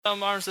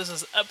Asylum Arms, this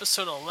is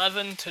episode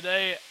 11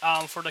 today.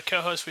 For the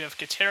co-host, we have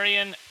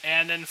Katarian,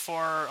 and then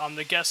for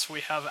the guests,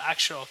 we have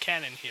Actual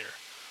Cannon here.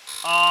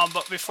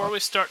 But before we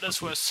start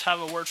this, let's have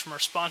a word from our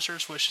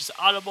sponsors, which is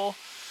Audible.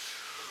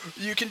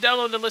 You can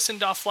download and listen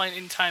to offline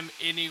anytime,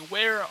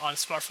 anywhere on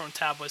smartphone,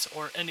 tablets,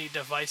 or any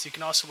device. You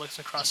can also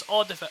listen across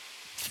all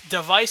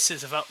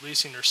devices without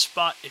losing your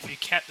spot. If you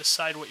can't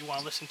decide what you want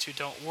to listen to,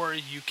 don't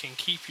worry. You can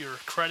keep your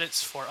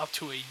credits for up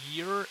to a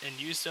year and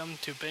use them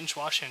to binge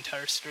watch an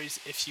entire series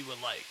if you would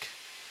like.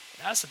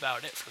 And that's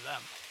about it for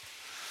them.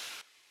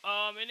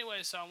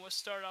 Anyways, let's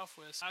start off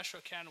with Astro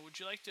Cannon. Would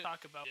you like to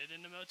talk about it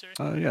in the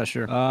military? Yeah,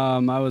 sure.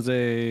 I was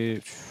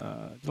did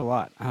a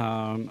lot.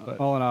 But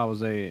all in all, I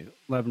was a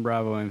 11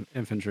 Bravo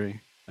infantry.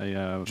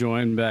 I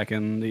joined back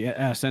in the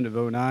ascent of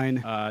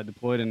 '09.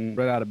 Deployed and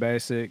right out of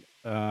basic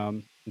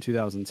in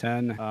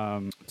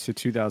 2010 to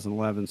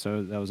 2011.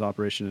 So that was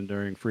Operation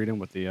Enduring Freedom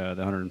with the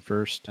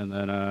 101st, and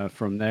then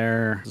from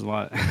there, it was a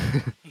lot.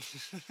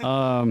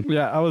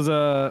 Yeah, I was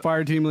a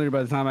fire team leader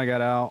by the time I got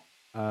out.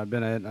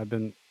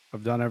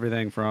 I've done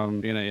everything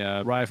from being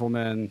a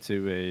rifleman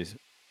to a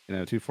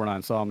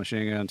 249 saw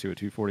machine gun to a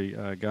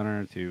 240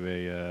 gunner to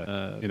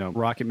a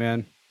rocket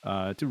man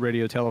to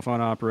radio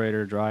telephone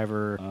operator,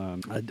 driver.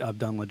 I've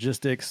done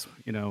logistics.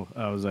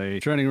 I was a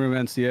training room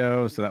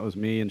NCO, so that was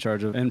me in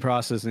charge of in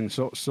processing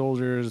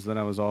soldiers. Then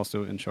I was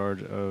also in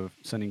charge of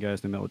sending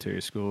guys to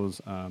military schools,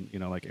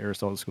 like air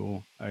assault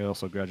school. I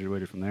also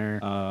graduated from there.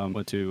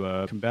 Went to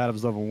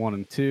combatives level 1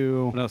 and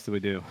 2. What else did we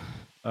do?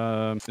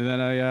 And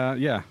then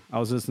I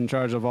was just in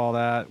charge of all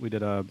that. We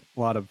did a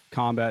lot of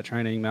combat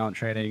training, mount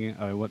training.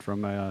 I went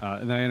from,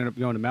 and then I ended up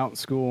going to mountain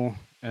school,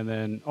 and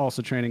then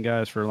also training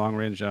guys for long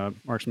range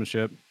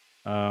marksmanship,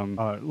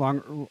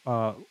 long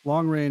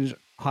range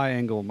high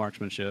angle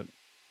marksmanship,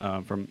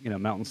 from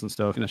mountains and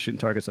stuff. Shooting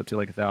targets up to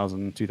like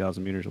 1,000,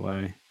 2,000 meters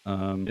away.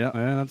 Yeah,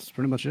 that's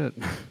pretty much it.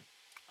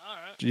 All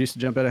right. Used to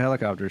jump out of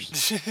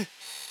helicopters.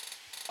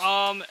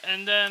 And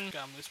then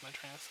I'm losing my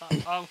train of thought.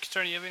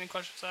 Katarian, you have any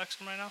questions to ask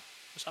him right now?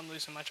 Because I'm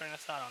losing my train of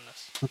thought on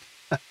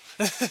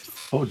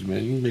this. Told you,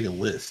 man. You need to make a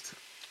list.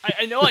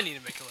 I know I need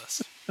to make a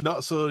list.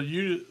 No, so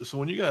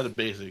when you got out of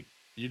basic,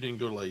 you didn't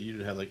go to you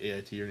didn't have like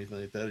AIT or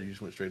anything like that, or you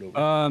just went straight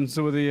over?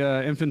 So with the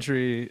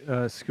infantry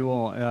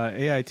school,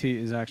 AIT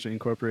is actually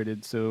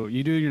incorporated. So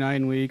you do your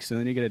 9 weeks, and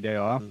then you get a day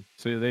off. Mm-hmm.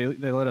 So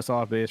they let us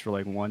off base for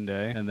like 1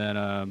 day, and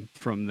then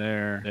from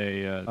there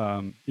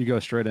you go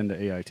straight into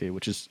AIT,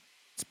 which is.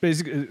 It's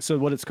basically, so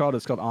what it's called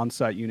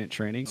on-site unit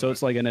training. So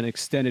it's like an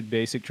extended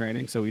basic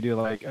training. So we do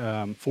like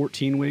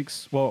 14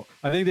 weeks. Well,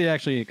 I think they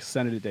actually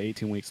extended it to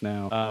 18 weeks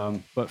now.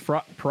 But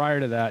prior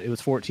to that, it was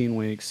 14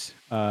 weeks.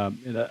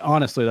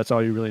 Honestly, that's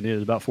all you really need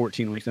is about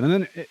 14 weeks. And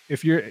then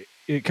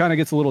it kind of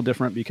gets a little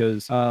different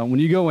because when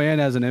you go in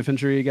as an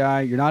infantry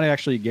guy, you're not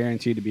actually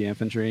guaranteed to be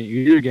infantry.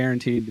 You're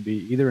guaranteed to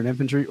be either an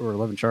infantry or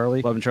 11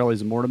 Charlie. 11 Charlie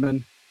is a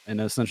mortarman. And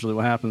essentially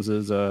what happens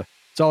is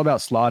it's all about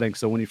slotting.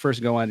 So when you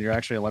first go in, you're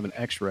actually 11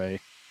 X-ray.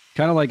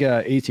 Kind of like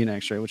a 18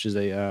 X-ray, which is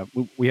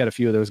we had a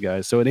few of those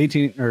guys. So an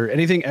 18 or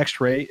anything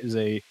X-ray is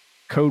a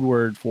code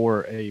word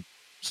for a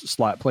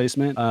slot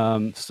placement.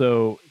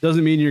 So it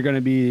doesn't mean you're going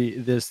to be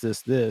this.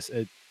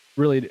 It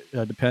really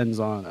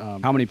depends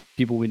on how many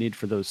people we need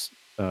for those,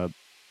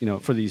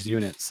 for these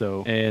units.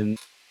 So, and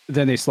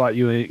then they slot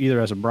you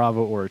either as a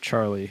Bravo or a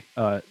Charlie.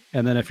 And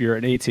then if you're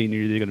an 18,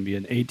 you're either going to be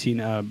an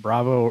 18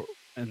 Bravo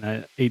and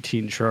an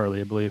 18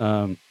 Charlie, I believe.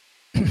 And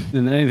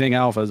then anything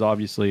Alpha is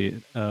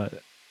obviously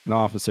an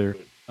officer.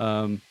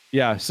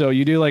 So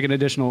you do like an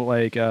additional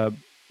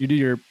you do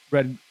your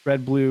red,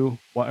 blue,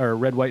 or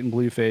red, white, and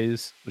blue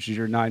phase, which is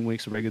your 9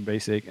 weeks of regular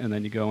basic, and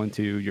then you go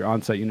into your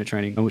on-site unit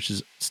training, which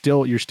is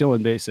you're still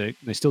in basic.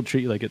 They still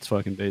treat you like it's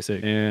fucking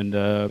basic, and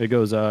it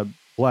goes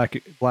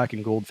black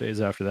and gold phase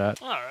after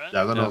that. All right.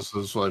 Yeah, then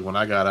also, so like when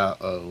I got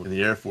out in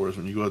the Air Force,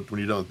 when you're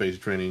done with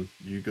basic training,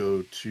 you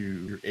go to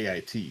your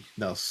AIT.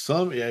 Now,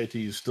 some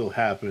AITs still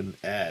happen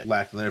at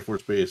Lackland Air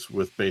Force Base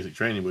with basic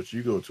training, but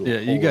you go to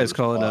you guys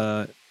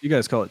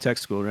call it tech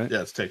school, right?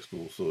 Yeah, it's tech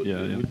school. So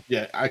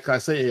I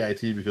say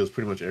AIT because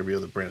pretty much every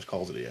other branch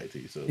calls it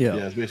AIT. So yeah,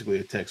 it's basically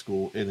a tech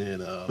school, and then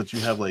but you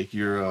have like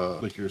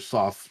your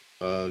soft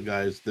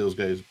guys. Those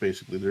guys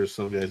basically, there's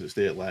some guys that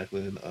stay at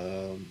Lackland.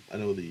 I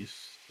know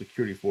these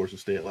security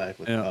forces stay at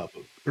Lackland. Yeah.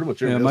 But pretty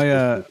much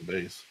every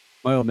base.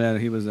 My old man,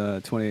 he was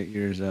 28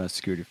 years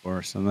security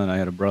force, and then I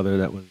had a brother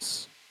that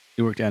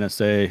he worked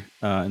NSA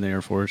in the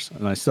Air Force,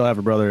 and I still have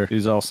a brother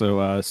who's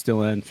also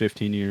still in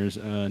 15 years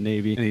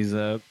Navy,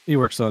 and he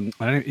works on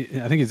I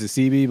think he's a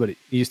CB, but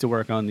he used to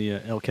work on the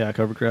LCAC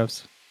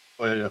hovercrafts.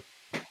 Oh yeah.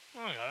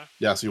 Okay.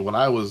 Yeah, see, when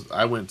I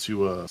went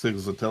to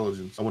Signals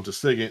Intelligence. I went to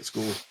SIG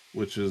School,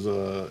 which is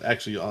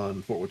actually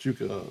on Fort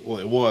Huachuca. Well,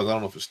 it was. I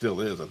don't know if it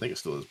still is. I think it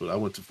still is. But I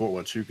went to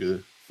Fort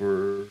Huachuca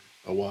for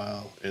a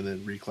while, and then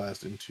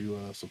reclassed into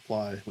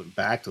supply. Went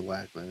back to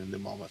Lackland and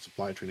did all my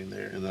supply training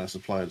there. And then I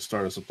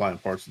started supplying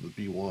parts of the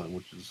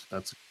B1,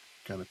 that's a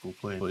kind of cool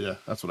plane. But yeah,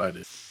 that's what I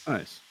did.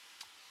 Nice.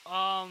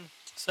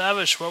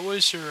 Savage, what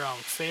was your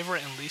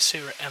favorite and least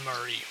favorite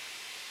MRE?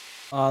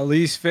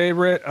 Least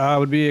favorite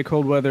would be a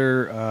cold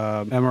weather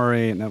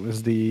MRE, and that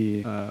was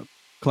the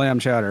clam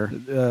chowder.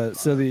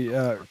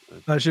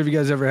 Not sure if you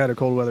guys ever had a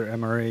cold weather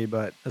MRE,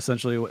 but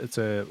essentially it's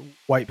a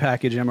white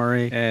package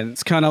MRE, and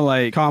it's kind of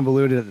like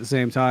convoluted at the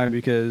same time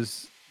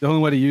because the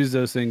only way to use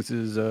those things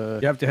is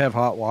you have to have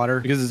hot water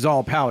because it's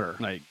all powder.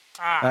 Like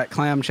that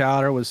clam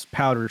chowder was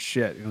powder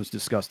shit. It was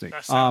disgusting.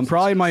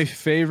 Probably my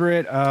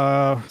favorite.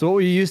 So what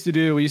we used to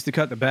do, we used to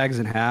cut the bags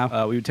in half.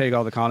 We would take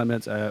all the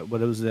condiments.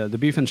 But it was the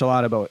beef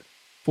enchilada, but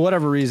for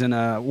whatever reason,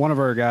 one of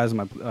our guys in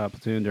my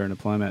platoon during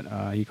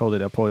deployment, he called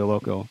it a pollo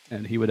loco,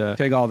 and he would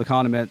take all the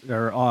condiment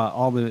or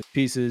all the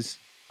pieces,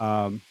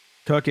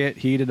 cook it,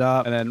 heat it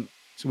up, and then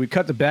so we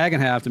cut the bag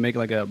in half to make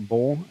like a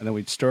bowl, and then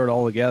we'd stir it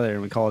all together,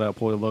 and we call it a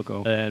pollo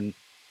loco. And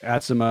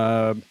add some.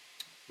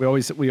 We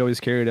always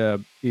carried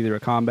either a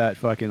combat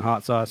fucking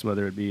hot sauce,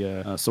 whether it be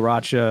a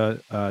sriracha,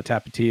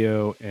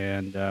 tapatio,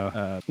 and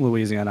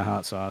Louisiana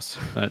hot sauce.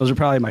 Those are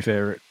probably my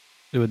favorite.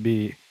 It would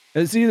be.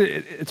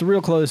 It's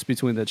real close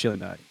between the chili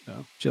mac.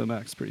 Chili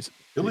mac's pretty.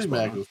 Chili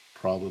mac is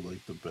probably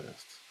like the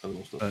best. I don't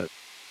know stuff.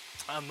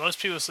 Most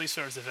people's least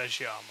favorite is the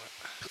veggie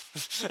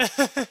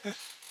omelet.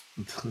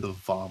 The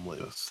vomlet.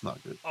 That's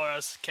not good. Oh,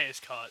 that's Case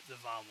call it the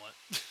vomlet.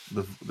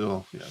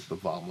 The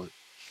vomlet.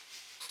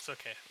 It's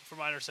okay. From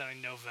my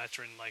understanding, no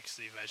veteran likes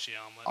the veggie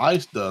omelet.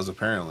 Ice does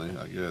apparently.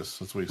 I guess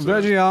that's what he said.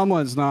 Veggie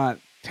omelet's not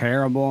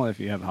terrible if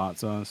you have hot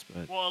sauce,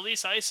 but well, at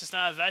least Ice is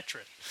not a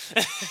veteran.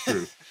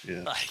 True.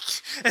 Yeah.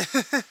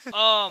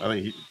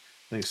 I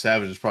think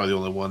Savage is probably the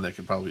only one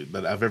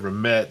that I've ever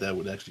met that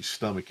would actually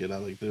stomach it.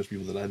 There's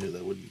people that I knew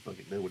that wouldn't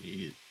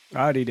eat it.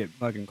 I'd eat it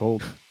fucking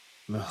cold.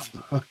 No,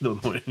 I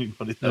don't know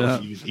anybody that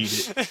would even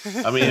eat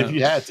it. I mean, if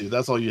you had to,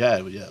 that's all you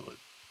had. But yeah,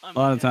 a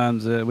lot of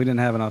times we didn't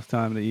have enough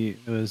time to eat.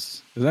 It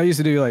was because I used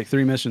to do like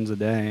 3 missions a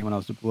day when I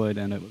was deployed,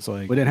 and it was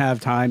like we didn't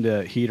have time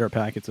to heat our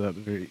packets up.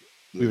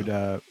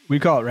 We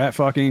call it rat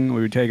fucking.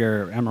 We would take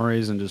our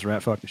MRAs and just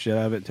rat fuck the shit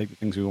out of it, take the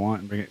things we want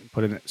and bring it,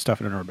 put it,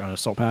 stuff it in our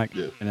assault pack.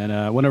 Yeah. And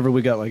then whenever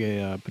we got like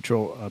a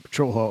patrol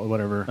halt or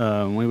whatever,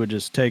 we would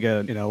just take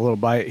a little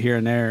bite here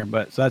and there.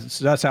 But so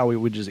that's how we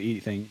would just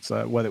eat things.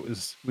 Whether it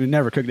was we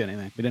never cooked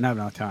anything. We didn't have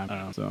enough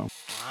time. So.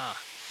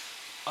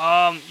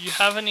 You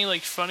have any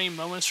like funny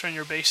moments from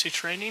your basic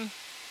training?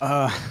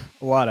 A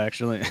lot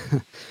actually.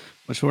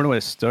 Which where do I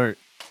start?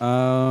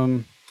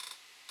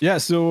 Yeah,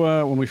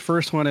 so when we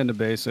first went into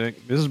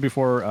basic, this is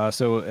before, at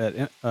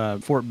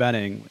Fort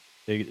Benning,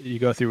 you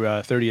go through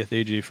 30th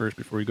AG first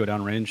before you go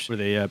down range, where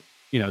they,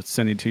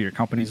 send you to your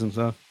companies and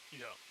stuff.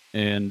 Yeah.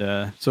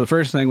 And so the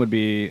first thing would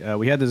be,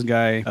 we had this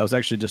guy, I was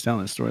actually just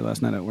telling this story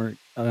last night at work.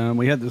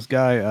 We had this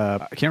guy, I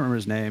can't remember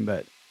his name,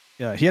 but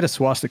he had a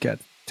swastika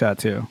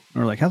tattoo. And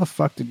we're like, how the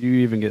fuck did you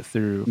even get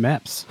through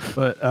MEPS?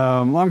 But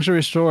long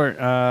story short,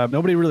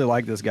 nobody really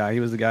liked this guy. He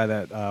was the guy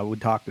that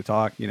would talk the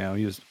talk. He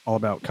was all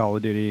about Call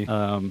of Duty,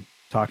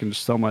 talking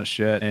so much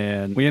shit.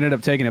 And we ended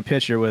up taking a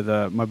picture with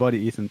my buddy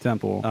Ethan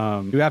Temple,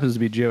 who happens to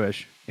be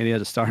Jewish, and he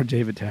has a Star of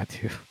David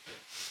tattoo.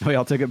 We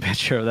all took a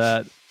picture of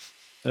that.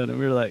 And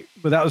we were like,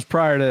 but that was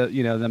prior to,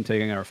 them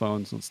taking our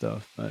phones and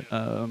stuff. But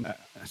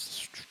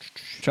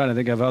trying to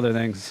think of other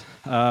things.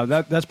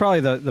 That's probably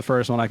the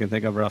first one I can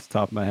think of right off the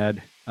top of my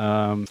head.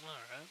 All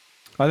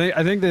right.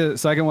 I think the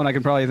second one I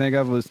can probably think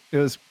of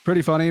was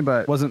pretty funny,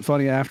 but wasn't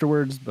funny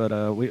afterwards. But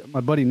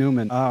my buddy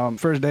Newman,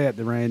 first day at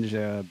the range,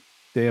 day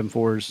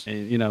M4s,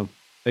 and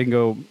they can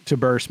go to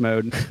burst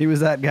mode. He was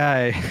that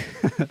guy.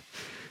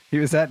 He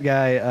was that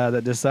guy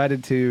that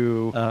decided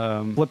to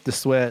flip the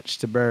switch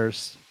to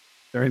burst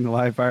during the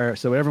live fire.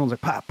 So everyone's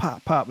like pop,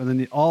 pop, pop, and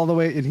then all the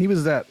way, and he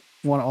was that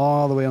one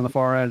all the way on the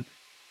far end.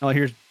 All I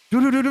hear is do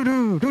do do do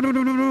do do do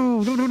do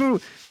do do do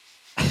do.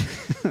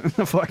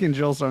 The fucking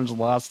drill sergeants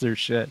lost their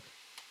shit.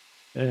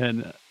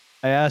 And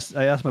I asked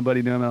my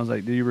buddy Newman, I was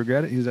like, do you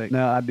regret it? He's like,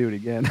 no, I'd do it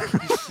again.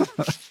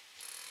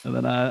 And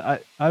then I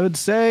would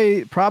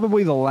say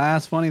probably the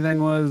last funny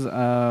thing was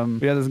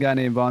we had this guy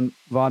named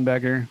Von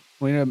Becker.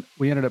 We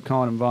ended up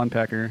calling him Von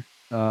Pecker.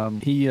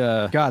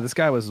 This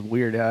guy was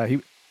weird.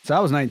 So I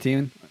was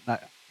 19.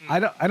 I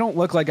don't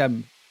look like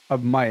I'm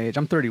of my age.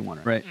 I'm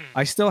 31, right?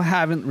 I still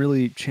haven't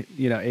really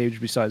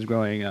aged besides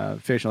growing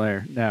facial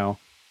hair now.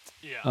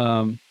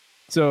 Yeah.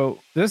 So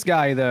this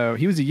guy though,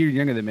 he was a year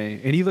younger than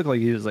me, and he looked like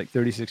he was like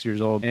 36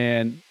 years old.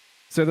 And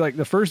so like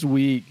the first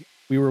week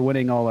we were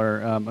winning all our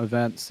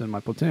events in my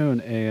platoon,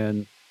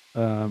 and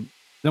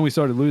then we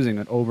started losing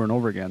it over and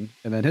over again.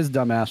 And then his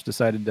dumbass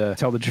decided to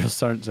tell the drill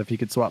sergeants if he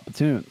could swap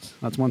platoons.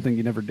 That's one thing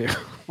you never do.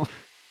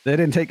 They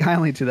didn't take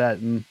kindly to that,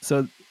 and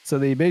so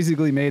they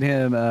basically made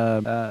him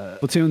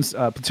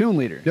platoon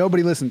leader.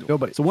 Nobody listened to him.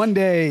 Nobody. So one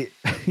day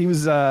he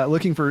was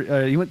looking for.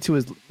 He went to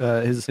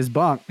his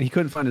bunk. And he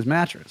couldn't find his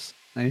mattress,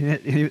 and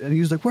he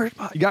was like, "Where's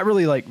my?" He got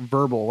really like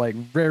verbal, like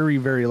very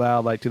very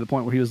loud, like to the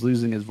point where he was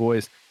losing his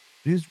voice.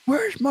 He was,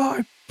 "Where's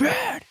my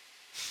bed?"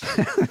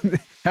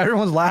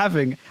 Everyone's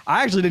laughing.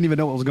 I actually didn't even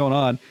know what was going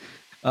on.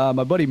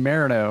 My buddy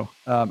Marino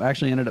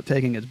actually ended up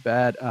taking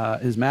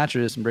his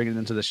mattress and bringing it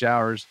into the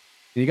showers.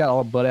 And he got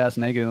all butt ass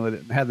naked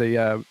and had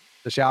the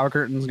shower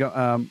curtains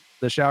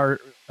the shower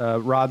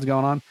rods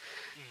going on.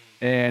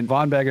 And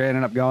Von Becker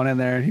ended up going in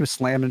there, and he was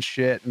slamming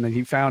shit. And then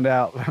he found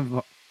out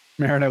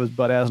Marino was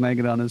butt-ass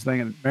naked on his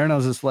thing. And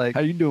Marino's just like,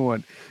 how you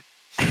doing?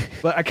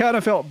 But I kind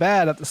of felt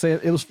bad at the same.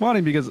 It was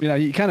funny because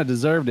he kind of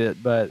deserved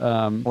it, but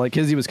like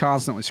Kizzy was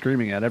constantly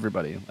screaming at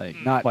everybody, like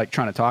not like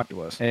trying to talk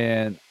to us,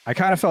 and I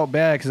kind of felt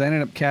bad because I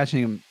ended up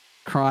catching him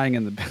crying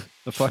in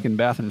the fucking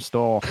bathroom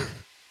stall.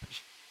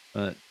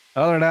 But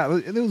other than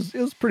that,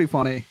 it was pretty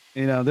funny.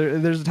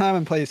 There's a time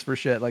and place for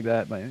shit like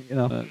that, but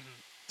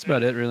that's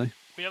about it really.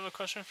 We have a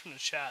question from the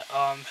chat.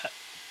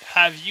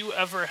 Have you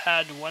ever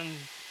had one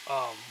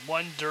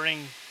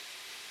during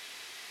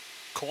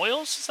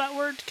coils? Is that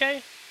word,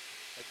 Kay?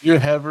 You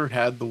ever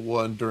had the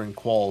one during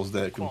quals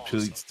that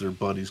completes their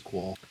buddy's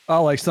qual?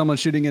 Oh, like someone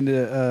shooting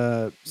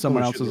into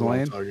someone else's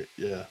lane? Target.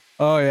 Yeah.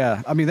 Oh,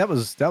 yeah. I mean, that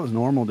was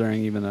normal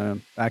during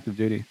even active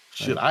duty.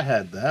 Shit, I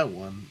had that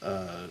one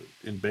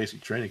in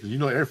basic training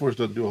because Air Force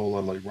doesn't do a whole lot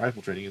of like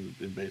rifle training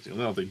in basic. I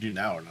don't know if they do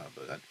now or not,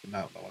 but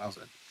not when I was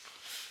in.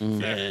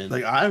 And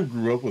like I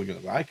grew up with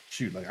guns. I could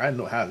shoot. Like I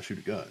know how to shoot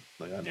a gun.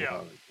 Like I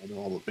know I know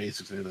all the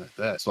basics and everything like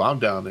that. So I'm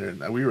down there,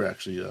 and we were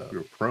actually we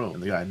were prone.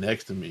 And the guy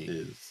next to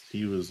me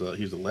he's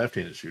a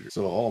left-handed shooter.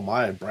 So all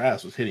my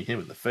brass was hitting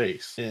him in the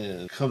face.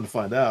 And come to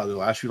find out,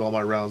 I shoot all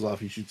my rounds off.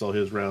 He shoots all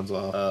his rounds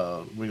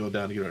off. We go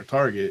down to get our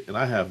target, and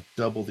I have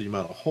double the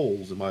amount of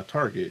holes in my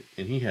target,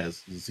 and he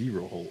has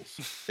 0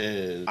 holes.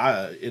 And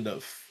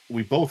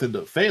we both end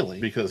up failing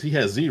because he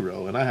has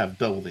 0 and I have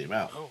double the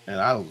amount. And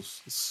I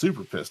was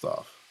super pissed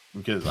off.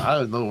 Because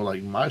I know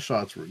like my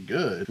shots were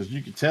good because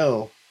you could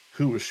tell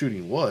who was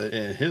shooting what,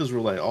 and his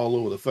were like all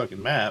over the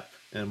fucking map,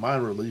 and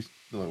mine were at least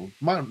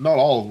not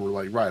all of them were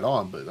like right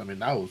on, but I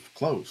mean I was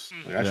close.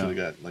 Like I should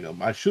have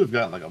got I should have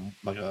gotten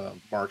like a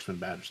marksman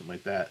badge or something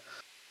like that.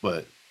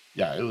 But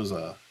yeah, it was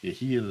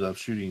he ended up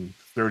shooting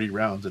 30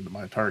 rounds into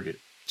my target.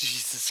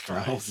 Jesus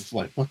Christ! I was just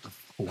like, what the?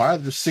 Why are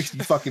there 60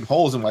 fucking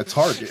holes in my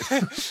target?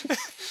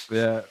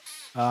 Yeah.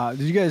 Did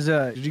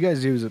you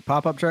guys use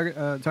pop-up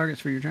targets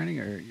for your training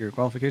or your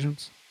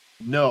qualifications?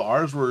 No,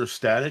 ours were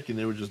static, and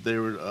they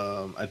were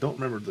I don't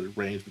remember the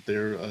range, but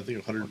they're I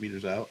think 100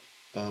 meters out.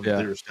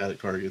 They were static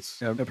targets.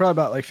 Yeah, they're probably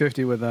about like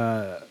 50 with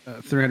a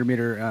 300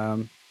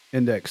 meter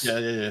index.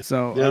 Yeah.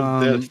 So they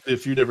had a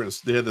few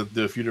different. They had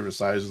a few different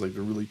sizes, like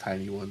the really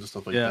tiny ones and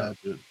stuff like that.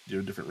 But,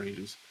 different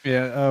ranges.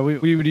 Yeah,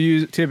 we would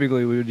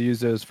use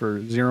those for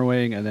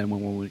zeroing, and then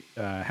when we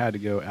had to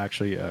go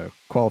actually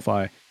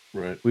qualify,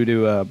 right, we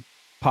do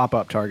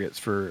pop-up targets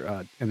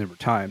for and they were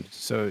timed.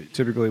 So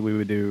typically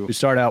we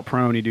start out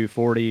prone, you do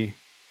 40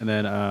 and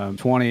then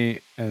 20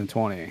 and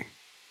 20,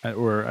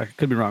 or I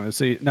could be wrong. Let's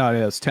see. No,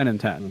 it's 10 and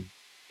 10.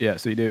 Yeah,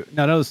 so you do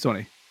it's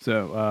 20.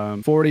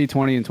 So 40,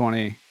 20 and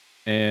 20,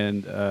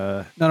 and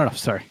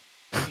sorry.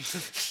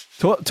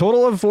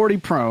 Total of 40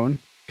 prone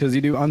because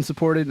you do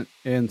unsupported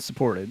and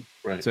supported.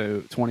 Right.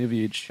 So 20 of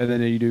each, and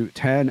then you do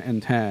 10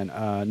 and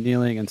 10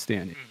 kneeling and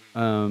standing.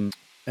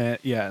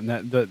 And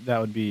that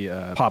would be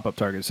pop-up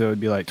targets. So it would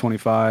be like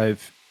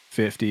 25,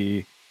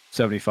 50,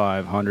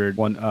 75, 100,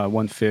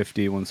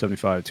 150,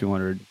 175,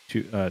 200,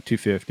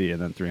 250,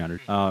 and then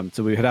 300.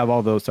 So we would have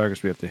all those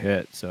targets we have to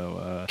hit.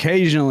 So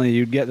occasionally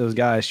you'd get those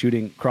guys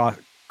shooting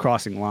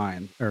crossing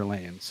line or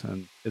lanes,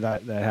 and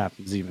that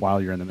happens even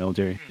while you're in the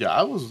military. Yeah,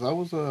 I was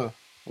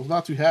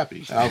not too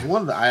happy.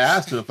 I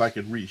asked him if I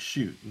could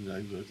reshoot. And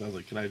I was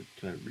like, can I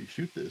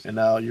reshoot this? And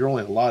now you're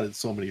only allotted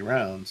so many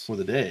rounds for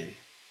the day.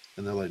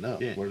 And they're like, no,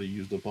 you already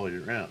used up all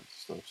your rounds.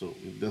 So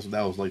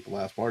that was like the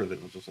last part of it.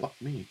 It was just like, fuck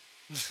me.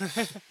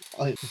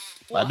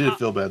 I did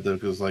feel bad though,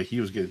 because like he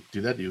was getting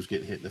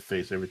hit in the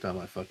face every time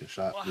I fucking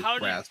shot. Well,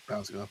 brass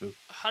bouncing off it.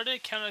 How did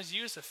it count as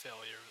you as a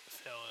failure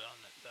on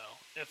it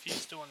though? If you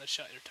still want to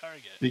shot your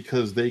target?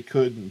 Because they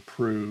couldn't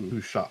prove who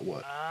shot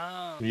what.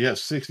 Oh. When you have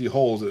 60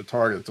 holes at a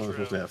target, it's only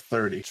supposed to have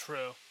 30.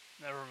 True.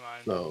 Never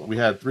mind. So we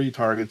had 3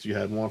 targets. You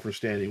had one for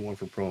standing, one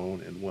for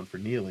prone, and one for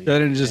kneeling. They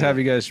didn't just have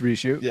you guys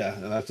reshoot? Yeah,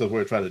 and that's what we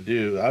were trying to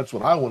do. That's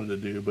what I wanted to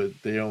do, but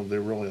they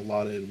were only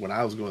allotted, when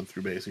I was going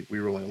through basic, we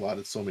were only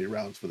allotted so many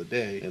rounds for the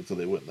day, and so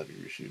they wouldn't let me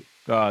reshoot.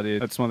 God,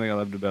 dude, that's one thing I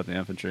loved about the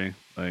infantry.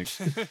 Like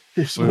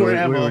we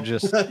would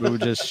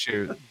just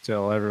shoot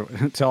till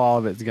all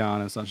of it's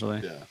gone,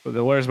 essentially. Yeah. But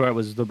the worst part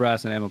was the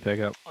brass and ammo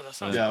pickup. Oh,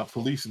 that's not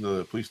policing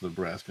the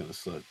brass kind of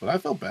sucked. But I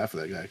felt bad for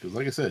that guy because,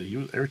 like I said,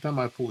 every time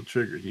I pulled the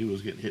trigger, he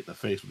was getting hit in the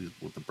face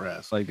with the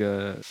brass. Like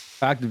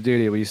active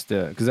duty, we used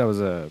to, because I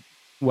was a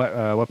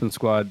weapons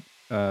squad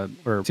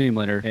or team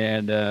leader,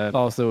 and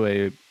also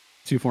a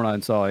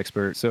 249 saw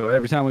expert. So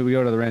every time we would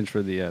go to the range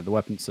for the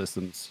weapon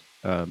systems,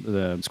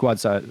 the squad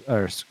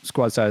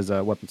size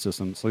weapon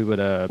systems, we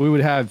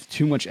would have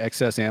too much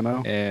excess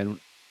ammo, and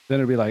then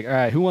it'd be like, all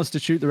right, who wants to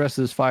shoot the rest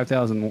of this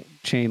 5,000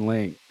 chain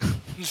link?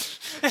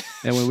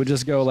 And we would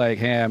just go like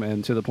ham,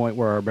 and to the point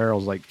where our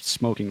barrel's like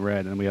smoking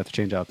red, and we have to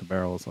change out the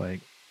barrels. Like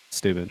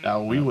stupid.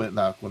 Now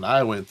when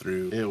I went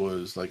through, it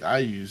was like I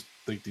used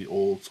like the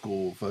old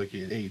school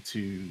fucking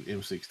A2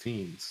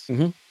 M16s.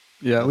 Mm-hmm.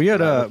 Yeah, we had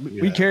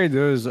we carried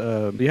those.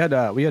 We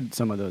had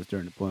some of those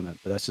during deployment,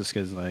 but that's just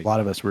because like a lot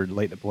of us were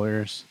late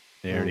deployers,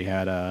 They already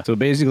had so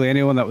basically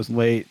anyone that was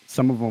late,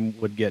 some of them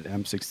would get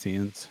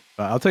M16s.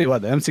 I'll tell you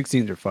what, the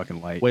M16s are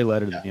fucking light, way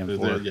lighter than the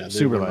M4.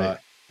 Super light.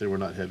 They were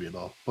not heavy at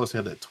all. Plus, they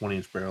had that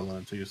 20-inch barrel on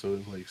it too, so it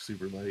was like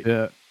super light.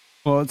 Yeah.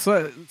 Well, it's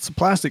a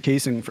plastic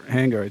casing for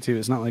handguard too.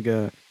 It's not like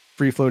a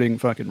free floating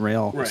fucking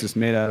rail. Right. It's just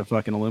made out of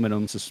fucking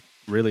aluminum. It's just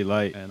really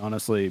light. And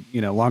honestly,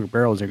 longer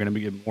barrels are going to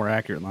be more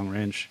accurate long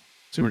range.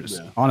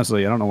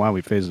 Honestly, I don't know why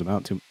we phased them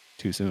out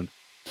too soon.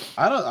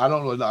 I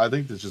don't know. I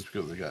think that's just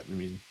because they got. I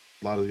mean,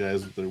 a lot of the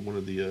guys, they're one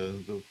of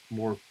the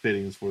more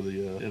fittings for the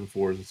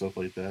M4s and stuff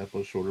like that.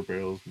 Plus shorter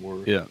barrels,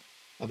 more. Yeah.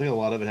 I think a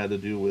lot of it had to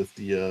do with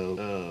the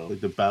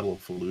like the Battle of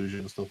Fallujah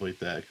and stuff like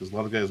that, because a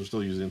lot of guys were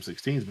still using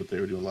M16s, but they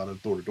were doing a lot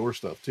of door-to-door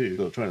stuff too.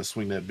 So trying to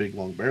swing that big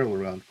long barrel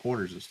around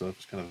corners and stuff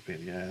is kind of a pain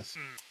in the ass.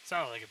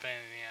 Sounds like a pain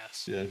in the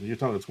ass. Yeah, you're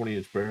talking a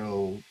 20-inch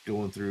barrel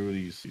going through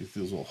these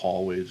little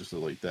hallways and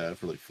stuff like that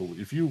for like full.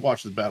 If you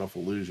watch the Battle of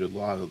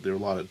Fallujah, there were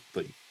a lot of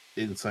like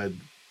inside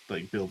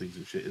like buildings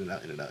and shit in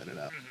and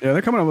out. Yeah,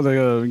 they're coming up with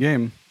a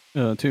game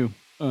too.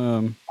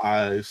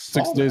 I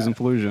saw 6 Days in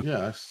Fallujah.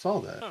 Yeah, I saw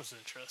that. That was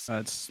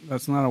interesting.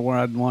 That's not a war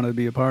I'd want to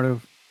be a part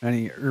of.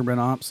 Any urban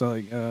ops, so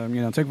like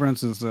take for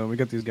instance, we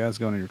got these guys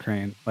going to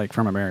Ukraine, like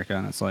from America,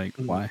 and it's like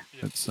why?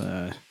 Yeah. It's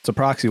a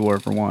proxy war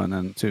for one,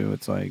 and two,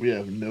 it's like we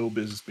have no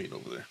business being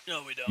over there.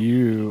 No, we don't.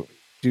 You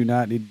do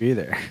not need to be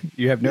there.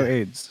 You have no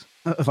aids.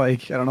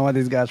 Like I don't know why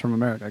these guys from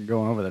America are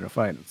going over there to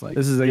fight. It's like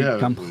this is a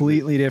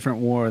completely different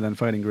war than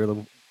fighting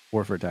guerrilla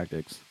warfare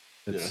tactics.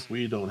 It's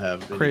we don't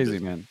have crazy,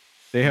 man.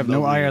 They have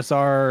no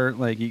ISR.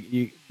 Like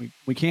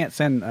we can't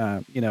send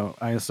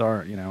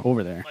ISR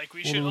over there. Like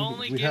we should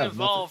only get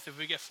involved if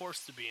we get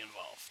forced to be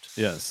involved.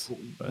 Yes,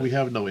 we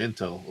have no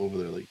intel over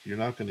there. Like you're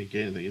not going to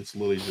get anything. It's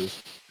literally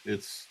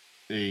just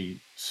a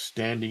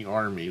standing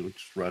army, which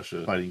is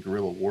Russia, fighting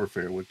guerrilla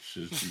warfare, which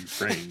is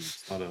Ukraine.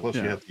 It's not plus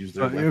you have to use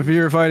their weapons. If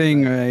you're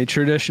fighting a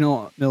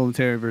traditional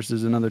military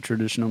versus another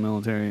traditional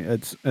military,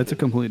 it's a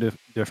completely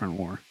different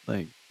war.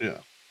 Like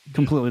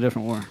completely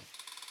different war.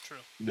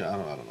 Yeah, I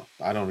don't know.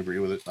 I don't agree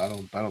with it. I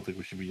don't think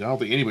we should be. I don't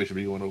think anybody should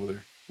be going over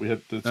there. We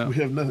have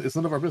it's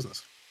none of our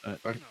business.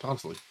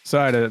 Honestly.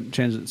 Sorry to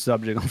change the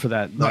subject for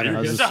that. No,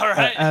 you're good. All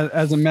right.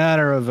 As a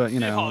matter of we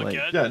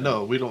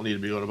don't need to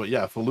be going. But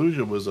yeah,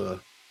 Fallujah was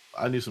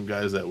I knew some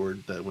guys that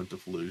went to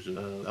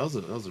Fallujah.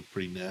 That was a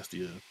pretty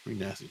nasty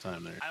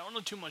time there. I don't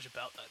know too much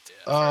about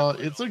that.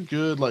 It's a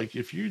good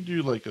if you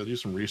do do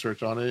some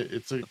research on it.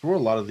 It's where a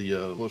lot of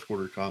the close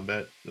quarter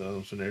combat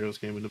scenarios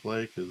came into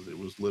play, because it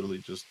was literally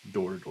just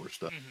door to door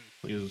stuff.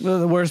 Well,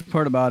 the worst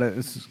part about it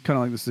is kind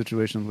of like the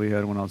situations we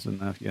had when I was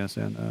in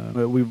Afghanistan.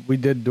 But we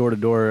did door to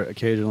door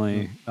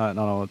occasionally, not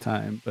all the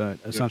time. But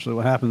essentially,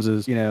 what happens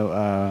is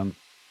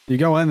you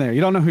go in there,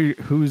 you don't know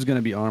who's going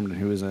to be armed and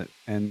who isn't,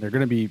 and they're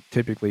going to be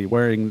typically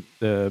wearing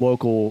the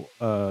local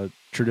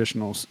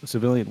traditional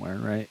civilian wear,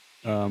 right?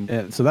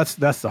 And so that's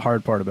the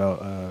hard part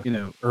about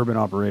urban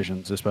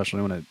operations,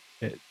 especially when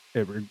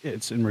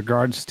it's in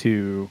regards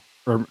to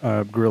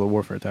guerrilla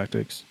warfare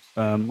tactics.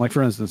 Like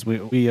for instance,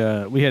 we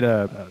had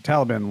a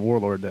Taliban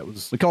warlord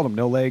we called him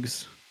No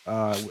Legs.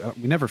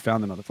 We never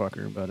found the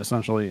motherfucker, but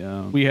essentially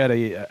we had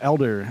a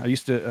elder. I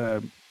used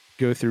to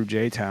go through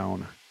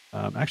J-Town.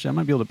 Actually, I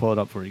might be able to pull it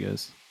up for you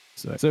guys.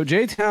 So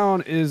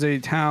J-Town is a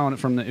town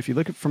if you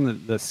look at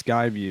from the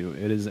sky view,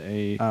 it is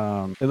it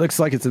looks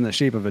like it's in the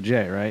shape of a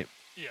J, right?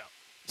 Yeah.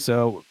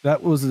 So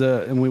that was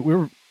and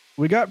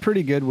we got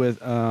pretty good with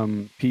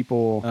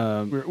people.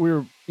 We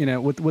were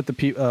with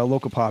the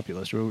local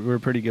populace. We were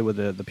pretty good with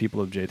the people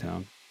of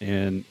J-Town,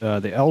 and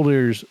the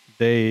elders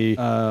They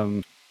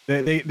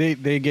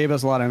gave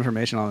us a lot of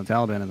information on the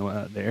Taliban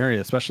in the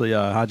area, especially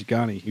Haji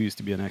Ghani, who used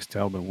to be an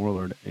ex-Taliban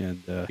warlord,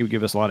 and he would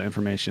give us a lot of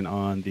information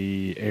on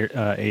the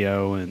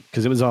AO, and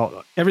because it was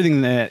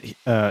everything that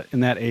in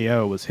that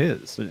AO was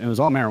his. It was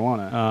all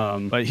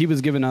marijuana, but he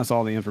was giving us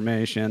all the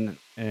information,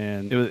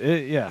 and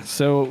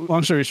So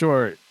long story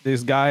short,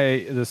 this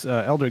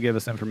elder gave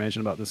us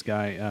information about this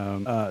guy,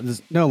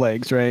 this No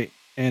Legs, right?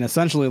 And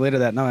essentially later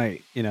that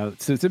night,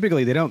 so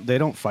typically they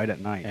don't fight at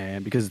night,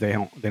 and because they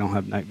don't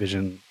have night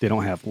vision, they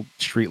don't have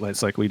street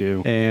lights like we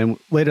do. And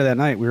later that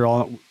night, we were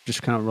all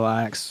just kind of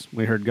relaxed.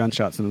 We heard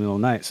gunshots in the middle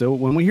of the night. So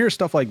when we hear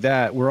stuff like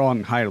that, we're all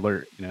on high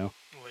alert,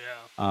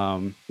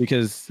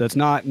 because that's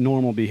not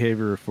normal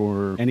behavior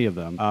for any of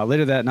them.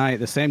 Later that night,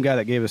 the same guy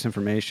that gave us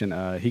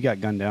information, he got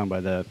gunned down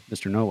by the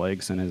Mr. No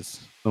Legs and his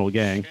little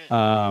gang.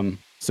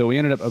 So we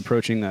ended up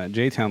approaching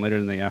J-Town later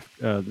in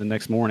the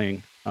next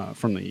morning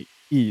from the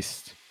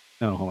east.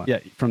 No, hold on. Yeah,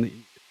 from the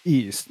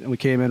east. And we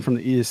came in from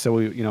the east, so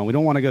we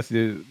don't want to go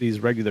through these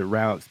regular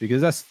routes,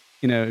 because that's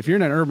if you're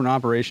in an urban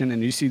operation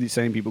and you see these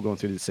same people going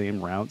through the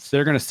same routes,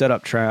 they're going to set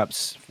up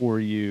traps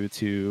for you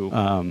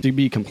to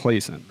be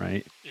complacent,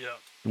 right? Yeah.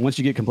 And once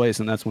you get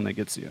complacent, that's when they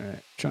get you. All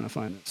right, trying to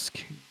find this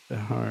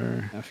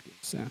Kandahar,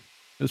 Afghanistan.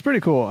 It was pretty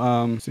cool.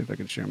 See if I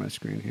can share my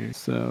screen here.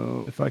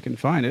 So if I can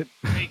find it.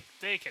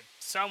 They can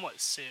somewhat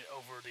see it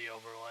over the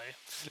overlay.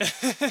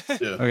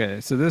 Yeah. Okay,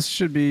 so this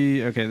should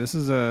be this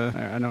is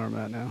I know where I'm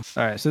at now.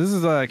 All right, so this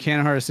is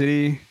Kandahar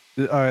City.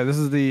 All right, this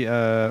is the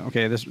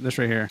this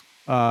right here.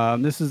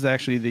 This is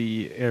actually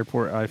the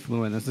airport I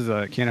flew in. This is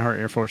a Kandahar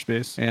Air Force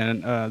Base,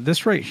 and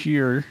this right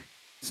here,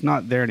 it's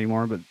not there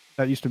anymore, but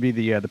that used to be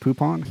the poo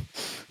pond.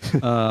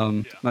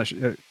 Not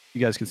sure,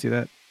 you guys can see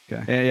that.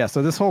 Okay. Yeah.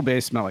 So this whole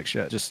base smelled like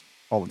shit, just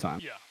all the time.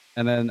 Yeah.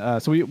 And then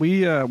so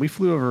we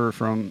flew over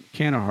from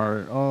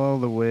Kandahar all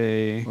the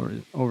way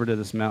over to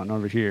this mountain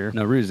over here,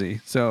 Nauruzi.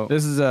 So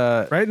this is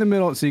right in the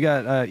middle. So you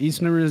got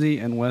East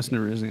Nauruzi and West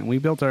Nauruzi, and we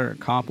built our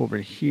comp over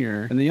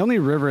here. And the only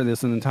river in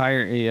this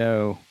entire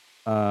AO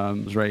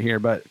is right here,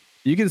 but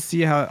you can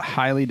see how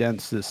highly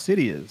dense this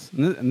city is.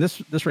 And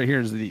this right here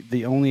is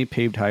the only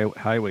paved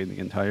highway in the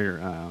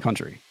entire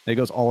country. It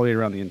goes all the way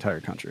around the entire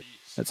country.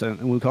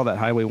 And we call that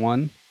Highway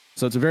 1.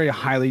 So it's a very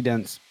highly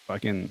dense,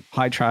 fucking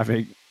high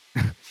traffic.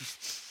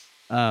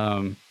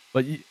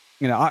 But you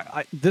know,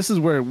 I this is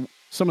where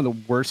some of the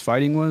worst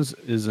fighting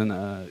is in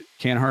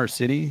Kandahar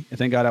City.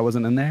 Thank God I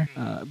wasn't in there.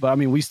 But I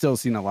mean, we still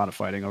seen a lot of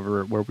fighting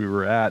over where we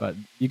were at. But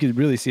you could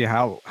really see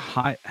how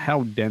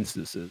dense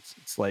this is.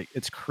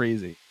 It's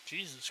crazy.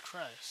 Jesus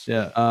Christ.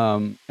 Yeah.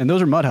 And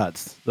those are mud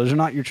huts. Those are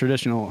not your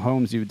traditional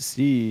homes you would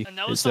see. And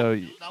that was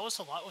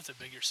a lot with the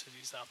bigger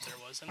cities out there,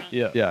 wasn't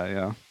it?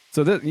 Yeah.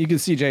 So you can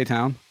see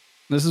J-Town.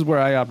 This is where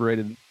I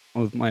operated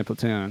with my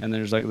platoon, and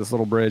there's like this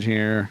little bridge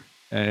here,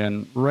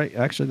 and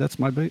actually that's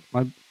my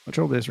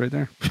patrol base right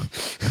there.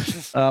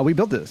 We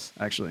built this,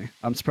 actually.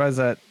 I'm surprised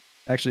that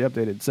actually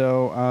updated.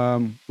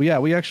 So we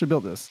actually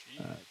built this.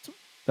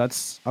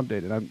 That's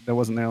updated. That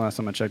wasn't there last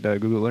time I checked out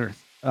Google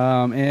Earth.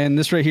 And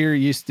this right here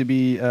used to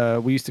be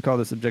we used to call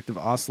this Objective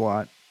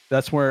Ocelot.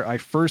 That's where I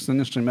first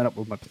initially met up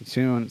with my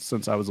platoon,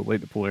 since I was a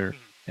late deployer.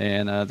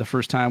 And the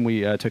first time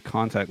we took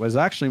contact was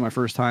actually my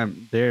first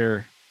time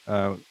there.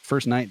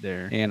 First night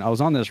there, and I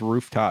was on this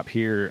rooftop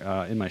here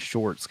in my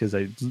shorts because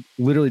I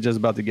literally just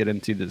about to get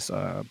into this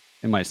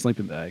in my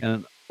sleeping bag,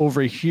 and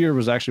over here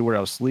was actually where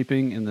I was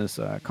sleeping in this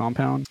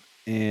compound.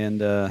 And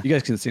you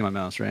guys can see my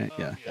mouse, right?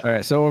 Yeah. All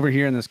right, so over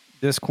here in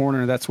this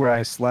corner, that's where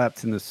I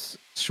slept in this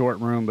short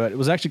room. But it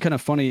was actually kind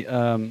of funny.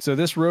 So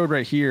this road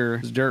right here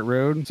is dirt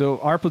road. So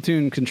our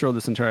platoon controlled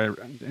this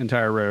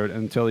entire road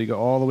until you go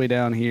all the way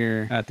down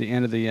here at the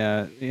end of the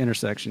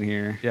intersection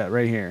here. Yeah,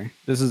 right here.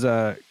 This is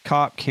a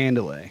Cop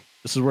Candelay.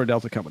 This is where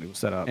Delta Company was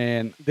set up,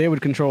 and they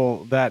would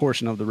control that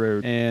portion of the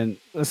road. And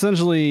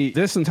essentially,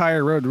 this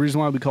entire road, the reason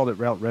why we called it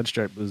Route Red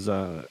Stripe was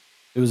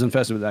it was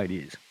infested with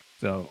IDs.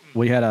 So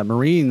we had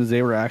Marines.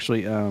 They were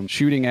actually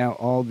shooting out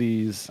all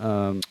these.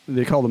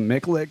 They call them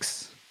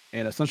MICLICs.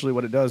 And essentially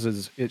what it does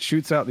is it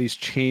shoots out these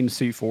chain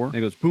C4. And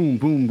it goes boom,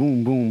 boom,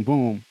 boom, boom,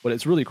 boom. But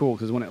it's really cool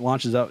because when it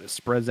launches out, it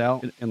spreads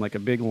out in like a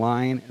big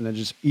line. And then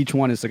just each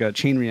one is like a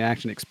chain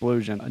reaction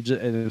explosion. And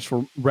it's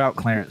for route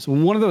clearance.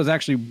 One of those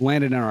actually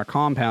landed in our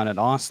compound at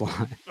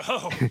Ocelot.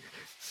 Oh.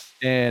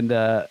 And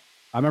I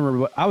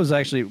remember I was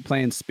actually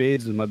playing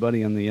spades with my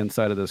buddy on the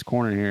inside of this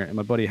corner here. And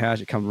my buddy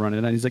Hatchet comes running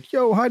in and he's like,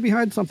 yo, hide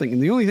behind something.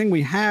 And the only thing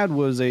we had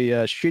was a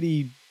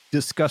shitty,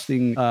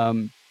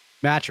 disgusting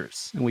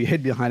mattress, and we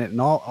hid behind it,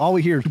 and all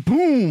we hear is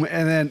boom,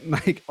 and then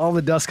like all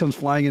the dust comes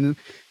flying in, and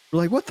we're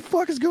like, what the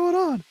fuck is going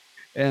on?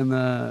 And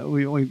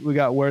we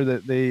got word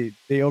that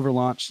they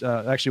overlaunched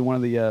actually one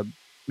of the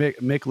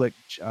MICLIC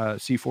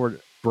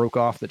C4 broke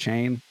off the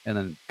chain and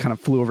then kind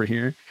of flew over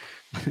here.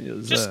 It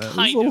was a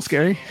little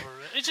scary.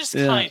 It just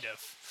kind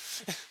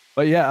of.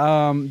 But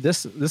yeah,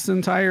 this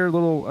entire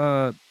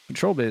little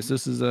patrol base,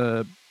 this is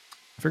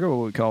I forget what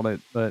we called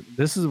it, but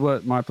this is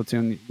what my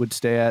platoon would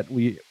stay at.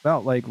 We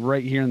about like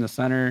right here in the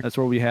center. That's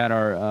where we had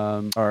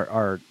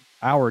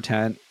our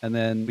tent, and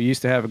then we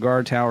used to have a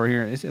guard tower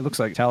here. It looks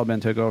like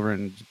Taliban took over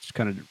and just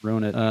kind of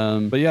ruined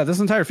it. But yeah, this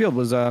entire field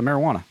was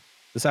marijuana.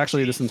 This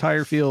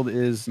entire field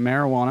is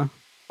marijuana,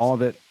 all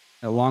of it,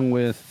 along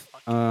with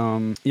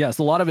so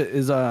a lot of it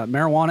is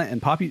marijuana and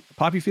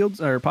poppy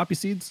fields or poppy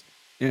seeds,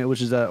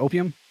 which is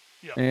opium.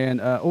 Yeah. And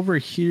over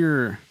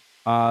here.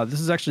 This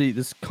is actually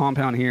this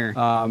compound here.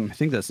 I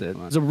think that's it.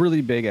 It's a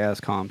really big ass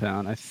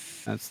compound.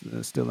 That's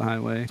still the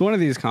highway. It's one of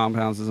these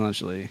compounds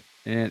essentially,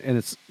 and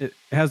it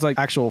has like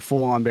actual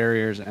full on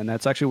barriers, and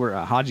that's actually where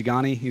Haji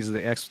Ghani, he's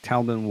the ex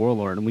Taliban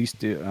warlord, and we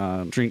used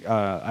to drink.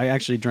 I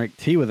actually drank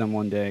tea with him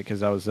one day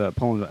because I was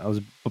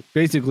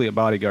basically a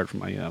bodyguard for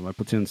my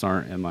platoon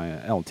sergeant and my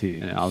LT,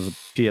 and I was a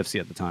PFC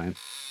at the time,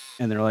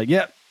 and they're like,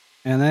 yep,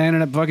 and I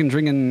ended up fucking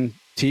drinking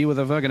tea with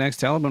a fucking ex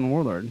Taliban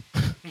warlord.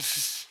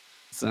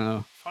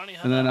 So. Funny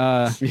how and then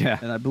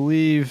and I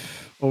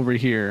believe over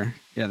here,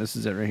 this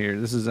is it right here.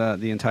 This is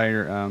the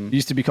entire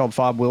used to be called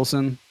Fob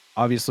Wilson.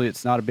 Obviously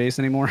it's not a base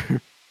anymore.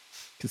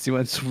 can see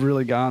when it's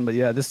really gone. But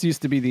yeah, this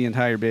used to be the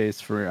entire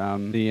base for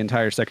the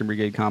entire 2nd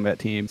Brigade combat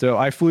team. So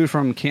I flew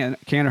from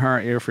Kandahar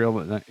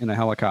Airfield in a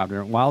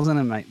helicopter. While I was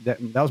in that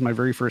was my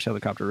very first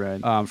helicopter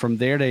ride. From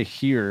there to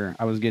here,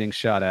 I was getting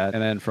shot at.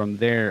 And then from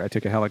there, I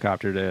took a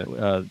helicopter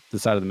to the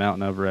side of the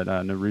mountain over at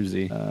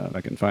Nauruzi. If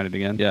I can find it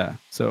again. Yeah,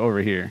 so over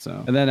here.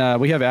 So and then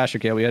we have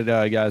Ashake. We had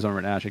guys over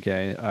at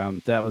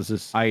Ashake. That was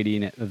this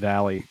IED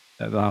valley.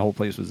 The whole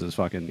place was just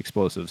fucking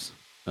explosives.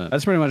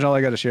 That's pretty much all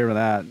I got to share with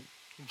that.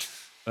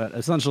 But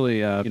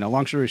essentially,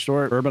 long story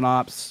short, urban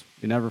ops,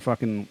 we never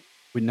fucking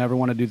we never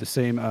want to do the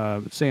same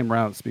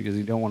routes because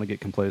you don't want to get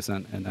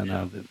complacent, and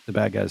then the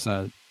bad guys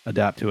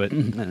adapt to it.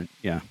 And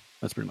yeah,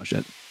 that's pretty much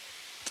it.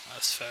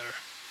 That's fair.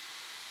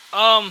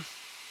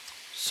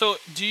 So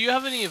do you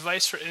have any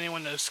advice for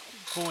anyone that's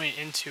going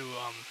into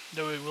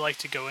that would like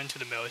to go into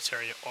the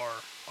military or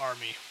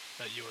army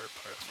that you were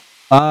part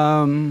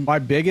of? My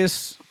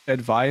biggest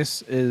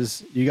advice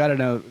is you got to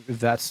know if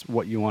that's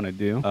what you want to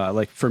do.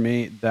 Like for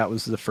me, that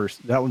was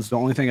the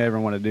only thing I ever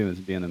wanted to do is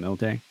be in the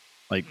military.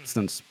 Like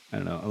since I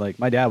don't know, like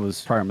my dad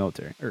was prior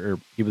military, or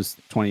he was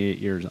 28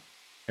 years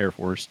Air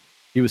Force.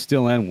 He was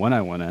still in when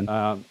I went in.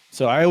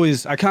 So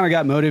I kind of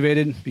got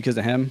motivated because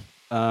of him.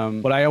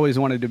 But I always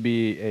wanted to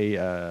be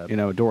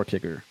a door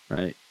kicker,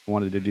 right? I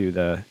wanted to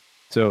do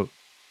so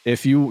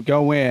if you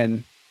go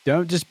in,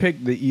 don't just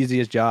pick the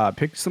easiest job.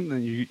 Pick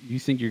something you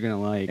think you're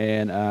gonna like,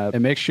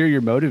 and make sure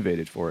you're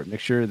motivated for it. Make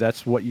sure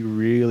that's what you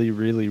really,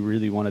 really,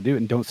 really want to do,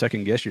 and don't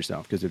second guess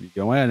yourself. Because if you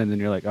go in and then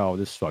you're like, oh,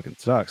 this fucking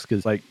sucks,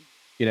 because like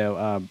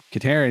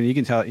Katerin, he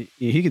can tell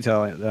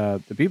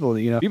the people,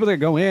 people that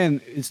go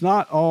in, it's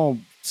not all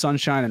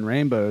sunshine and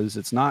rainbows.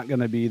 It's not going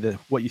to be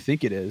what you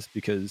think it is,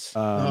 because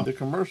the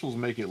commercials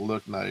make it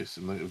look nice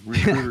and the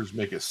recruiters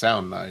make it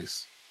sound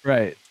nice,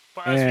 right?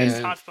 But as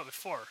we talked about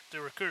before,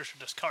 the recruiters are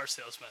just car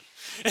salesmen.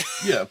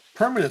 Yeah,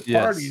 permanent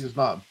party is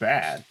not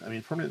bad. I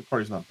mean, permanent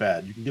party is not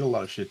bad. You can get a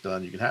lot of shit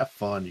done. You can have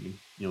fun. You can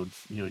you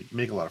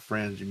make a lot of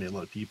friends. You meet a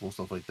lot of people and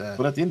stuff like that.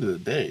 But at the end of the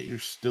day, you're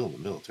still in the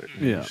military.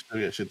 You still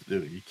got shit to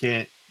do. You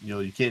can't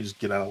just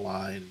get out of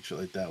line and shit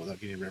like that without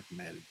getting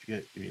reprimanded.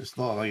 It's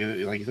not like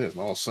you said, it's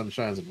not all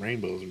sunshines and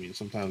rainbows. I mean,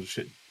 sometimes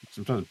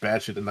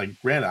bad shit. And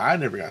like, granted, I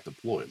never got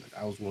deployed. Like,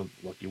 I was one of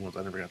the lucky ones.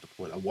 I never got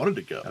deployed. I wanted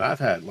to go, and I've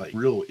had like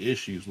real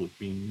issues with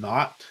me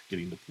not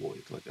getting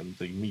deployed. Like, I'm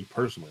thinking me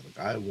personally. Like,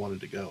 I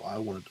wanted to go. I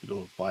wanted to go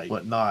and fight,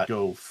 but not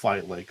go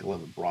fight like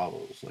 11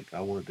 Bravos. Like,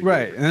 I wanted to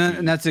right.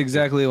 And that's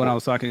exactly what I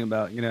was talking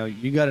about.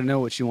 You got to know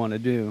what you want to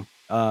do,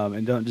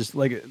 and don't just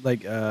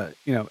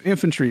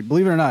infantry.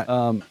 Believe it or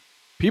not,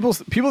 people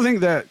think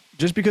that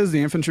just because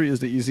the infantry is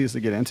the easiest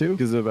to get into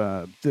because of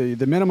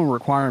the minimum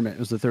requirement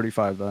is the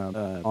 35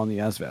 on the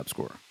ASVAB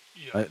score.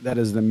 Yeah. That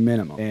is the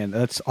minimum, and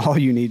that's all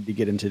you need to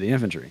get into the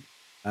infantry.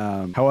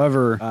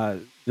 However,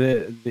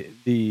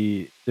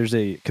 there's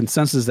a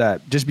consensus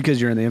that just because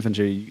you're in the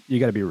infantry, you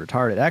got to be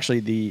retarded. Actually,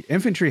 the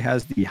infantry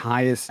has the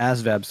highest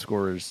ASVAB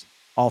scores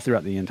all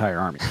throughout the entire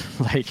army.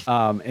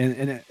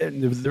 And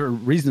the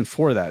reason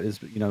for that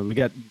is, we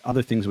got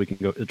other things we can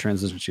go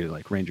transition to,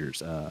 like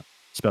Rangers,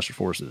 Special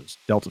Forces,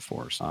 Delta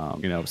Force,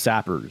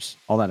 sappers,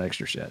 all that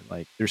extra shit.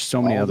 Like, there's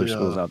so many other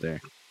schools out there.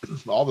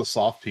 All the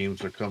soft teams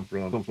that come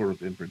from some sort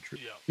of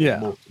infantry.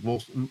 Yeah.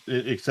 Most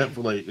except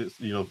for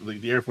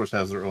the Air Force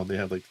has their own. They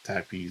have like the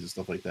TACPs and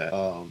stuff like that.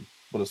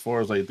 But as far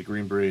as like the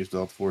Green Berets,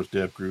 Delta Force,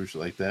 Dev Crew,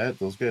 shit like that,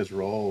 those guys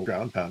are all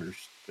ground pounders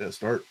at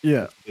start.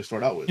 Yeah. They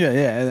start out with.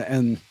 Yeah.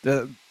 And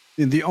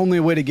the only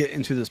way to get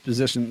into those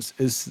positions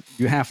is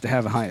you have to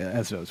have a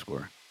high SO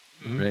score.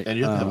 Right. And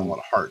you have to have a lot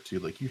of heart too.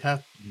 Like, you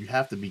have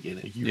to be in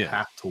it. You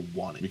have to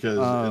want it, because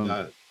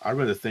I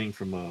read a thing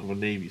from a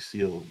Navy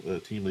SEAL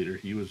team leader.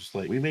 He was just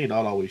like, we may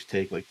not always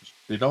take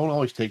they don't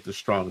always take the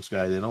strongest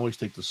guy. They don't always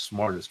take the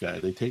smartest guy.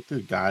 They take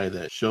the guy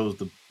that shows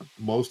the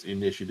most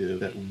initiative,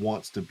 that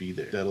wants to be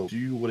there, that'll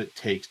do what it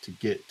takes to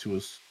get to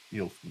us,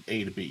 from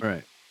A to B.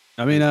 Right.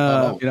 I mean,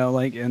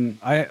 and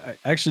I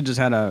actually just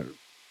had a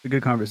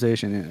good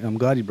conversation. And I'm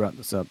glad you brought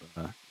this up,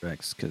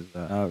 Rex, because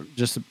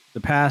just the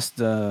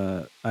past,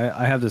 I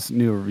have this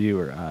new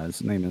reviewer.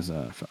 His name is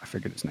I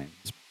forget his name.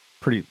 It's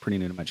pretty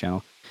new to my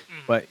channel,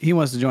 but he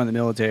wants to join the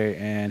military,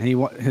 and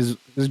his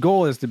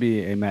goal is to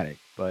be a medic.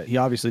 But he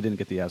obviously didn't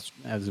get the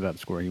ASVAB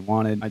score he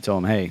wanted. I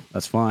told him, hey,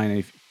 that's fine.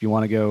 If you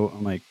want to go,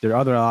 I'm like, there are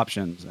other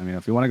options. I mean,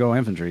 if you want to go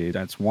infantry,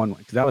 that's one.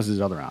 Because that was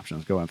his other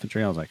options, go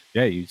infantry. I was like,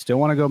 yeah, you still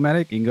want to go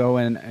medic? You can go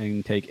in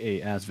and take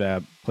a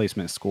ASVAB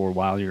placement score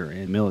while you're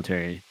in the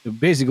military.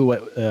 Basically,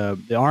 what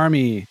the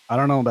Army, I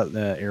don't know about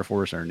the Air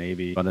Force or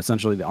Navy, but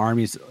essentially the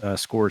Army's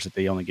scores that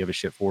they only give a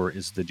shit for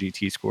is the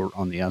GT score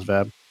on the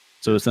ASVAB.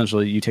 So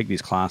essentially, you take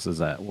these classes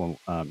that will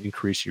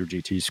increase your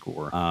GT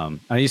score.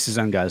 I used to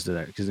send guys to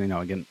that because,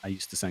 again, I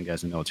used to send guys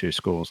to military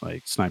schools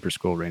like Sniper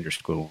School, Ranger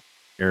School,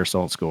 Air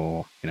Assault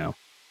School. I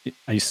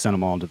used to send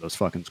them all to those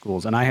fucking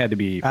schools, and I had to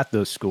be at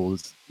those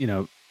schools,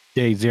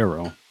 day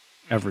zero,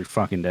 every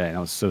fucking day. And I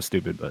was so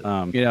stupid, but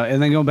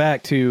and then go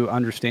back to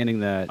understanding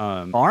that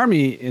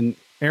Army and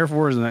Air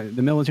Force and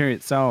the military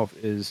itself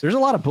there's a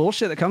lot of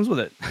bullshit that comes with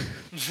it.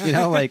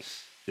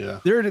 Yeah.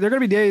 There are going to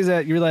be days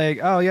that you're like,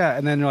 oh, yeah.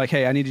 And then you're like,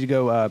 hey, I need you to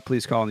go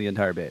please call on the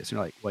entire base. And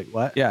you're like, wait,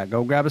 what? Yeah,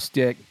 go grab a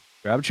stick,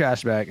 grab a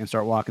trash bag, and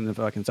start walking the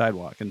fucking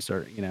sidewalk and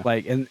start,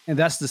 and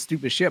that's the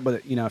stupid shit.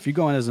 But, if you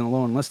go in as an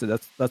lone enlisted,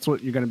 that's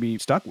what you're going to be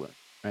stuck with,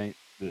 right?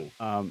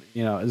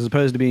 Yeah. As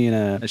opposed to being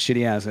a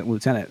shitty ass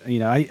lieutenant.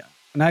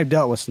 I've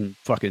dealt with some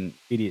fucking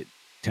idiot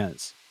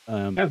lieutenants.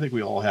 I think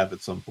we all have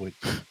at some point,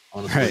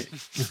 honestly.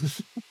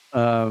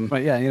 Right.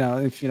 But yeah,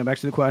 if back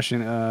to the question,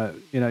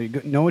 you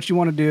know what you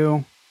want to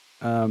do.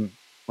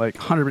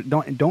 100.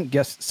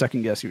 Don't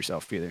second guess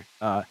yourself either.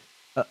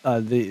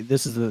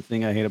 This is the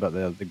thing I hate about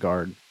the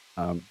guard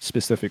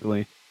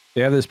specifically.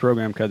 They have this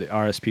program called the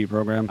RSP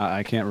program.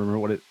 I can't remember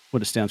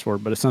what it stands for,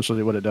 but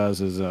essentially what it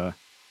does is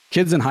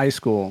kids in high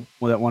school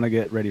that want to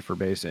get ready for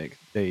basic.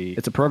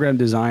 It's a program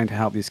designed to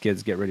help these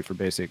kids get ready for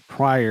basic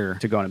prior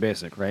to going to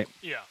basic, right?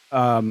 Yeah.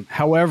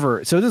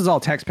 However, so this is all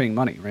tax-paying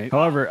money, right?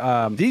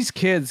 However, these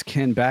kids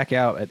can back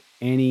out at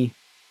any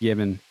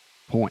given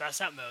point. That's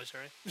not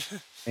military.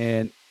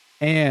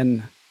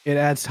 and it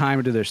adds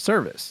time to their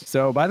service.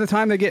 So by the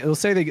time they get,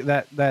 let's say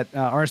that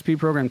RSP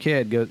program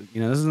kid goes,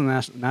 this is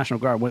the National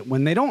Guard.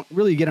 When they don't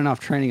really get enough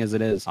training as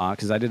it is,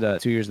 because I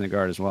did 2 years in the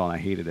Guard as well, and I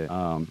hated it.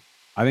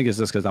 I think it's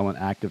just because I went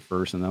active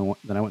first, and then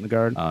I went in the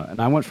Guard. And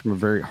I went from a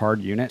very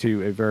hard unit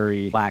to a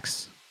very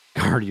lax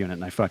Guard unit,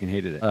 and I fucking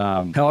hated it.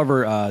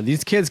 However,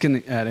 these kids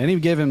can at any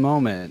given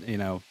moment,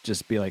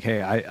 just be like,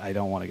 hey, I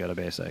don't want to go to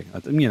basic,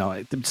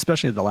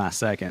 especially at the last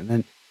second.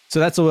 And so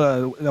that's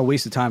a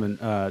waste of time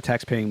and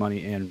tax-paying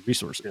money and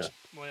resources.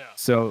 Yeah. Well, yeah.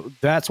 So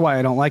that's why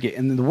I don't like it.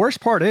 And the worst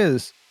part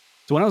is,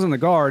 so when I was in the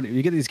Guard,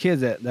 you get these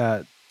kids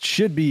that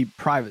should be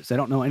privates. They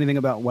don't know anything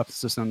about weapon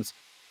systems,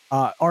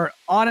 are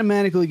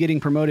automatically getting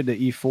promoted to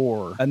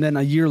E4. And then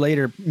a year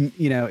later,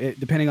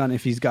 depending on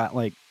if he's got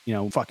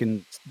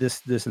fucking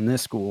this and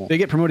this school, they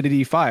get promoted to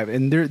D5,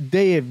 and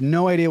they have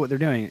no idea what they're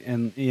doing.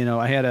 And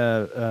I had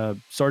a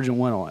Sergeant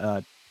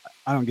Winnell.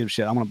 I don't give a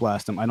shit. I'm gonna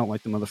blast him. I don't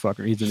like the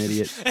motherfucker. He's an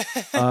idiot.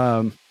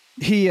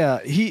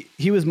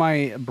 He was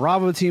my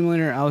Bravo team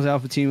leader. I was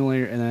Alpha team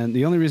leader, and then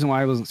the only reason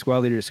why I wasn't squad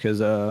leader is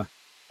because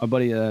my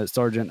buddy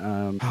Sergeant.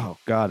 Oh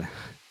God,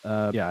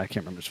 yeah, I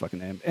can't remember his fucking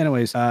name.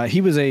 Anyways,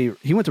 he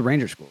went to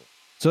Ranger school,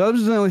 so that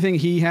was the only thing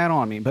he had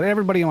on me. But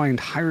everybody in my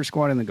entire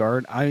squad in the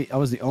Guard, I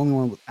was the only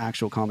one with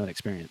actual combat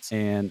experience,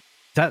 and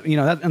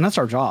that's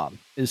our job,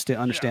 is to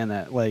understand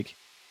that,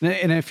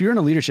 And if you're in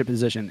a leadership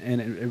position,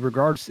 and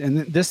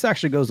this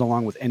actually goes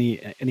along with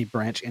any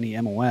branch, any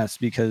MOS,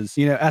 because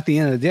at the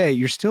end of the day,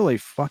 you're still a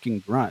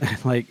fucking grunt.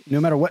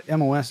 No matter what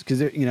MOS, because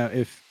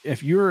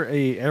if you're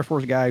a Air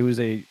Force guy who's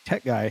a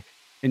tech guy,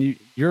 and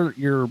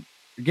you're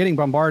getting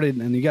bombarded,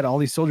 and you got all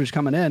these soldiers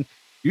coming in,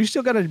 you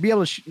still got to be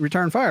able to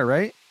return fire,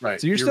 right? Right.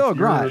 So you're still a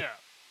grunt.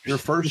 Your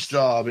first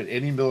job in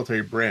any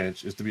military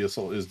branch is to be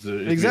exactly.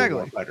 Be a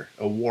war fighter.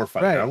 A war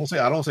fighter. Right.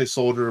 I don't say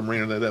soldier or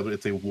marine or like that, but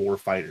it's a war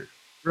fighter.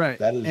 Right.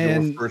 That is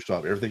your first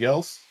job. Everything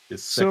else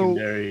is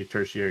secondary,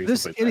 tertiary.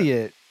 This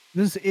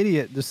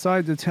idiot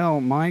decided to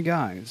tell my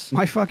guys,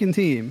 my fucking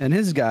team, and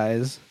his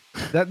guys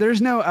that there's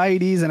no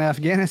IEDs in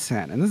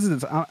Afghanistan. And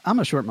I'm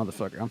a short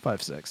motherfucker. I'm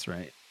 5'6",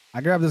 right?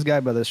 I grabbed this guy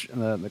by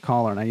the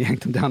collar and I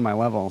yanked him down my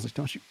level. I was like,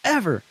 don't you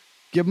ever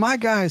give my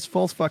guys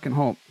false fucking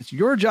hope. It's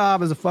your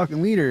job as a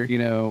fucking leader,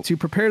 to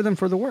prepare them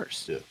for the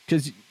worst.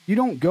 Because you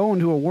don't go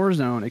into a war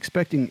zone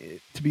expecting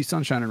it to be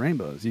sunshine and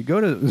rainbows. You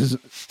go to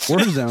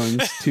war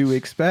zones to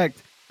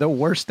expect the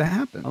worst to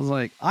happen. I was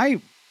like, I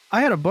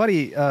had a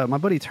buddy, my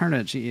buddy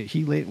Turnage.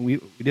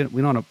 We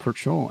went on a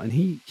patrol, and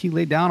he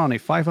laid down on a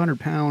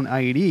 500-pound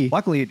IED.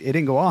 Luckily, it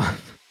didn't go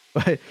off,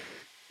 but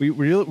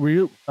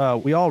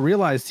we all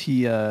realized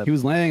he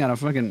was laying on a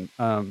fucking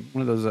one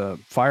of those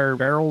fire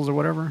barrels or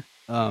whatever.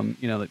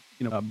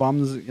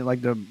 Bums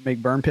like to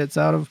make burn pits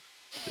out of.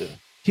 Yeah.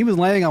 He was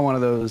laying on one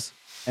of those,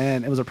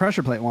 and it was a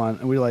pressure plate one.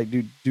 And we were like,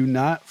 dude, do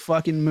not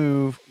fucking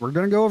move. We're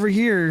going to go over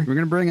here. We're going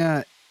to bring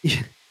a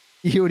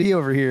EOD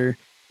over here.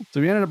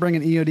 So we ended up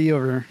bringing EOD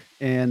over,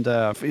 and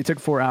it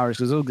took 4 hours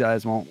because those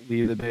guys won't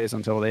leave the base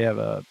until they have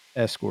a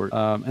escort.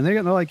 And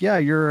they're like, yeah,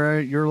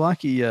 you're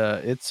lucky.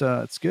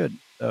 It's good.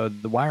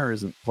 The wire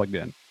isn't plugged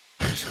in.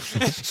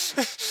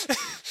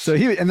 So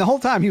and the whole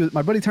time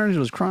my buddy Turnage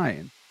was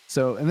crying.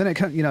 So, and then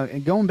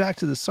and going back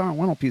to the Sergeant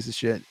Winnell piece of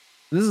shit,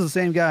 this is the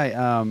same guy.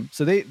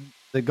 So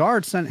the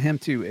Guard sent him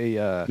to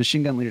a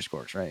machine gun leader's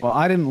course, right? Well,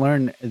 I didn't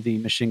learn the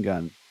machine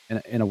gun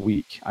in a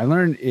week. I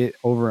learned it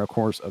over a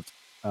course of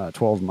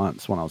 12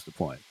 months when I was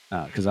deployed,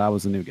 because I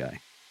was the new guy.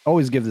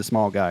 Always give the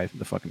small guy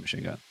the fucking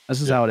machine gun. This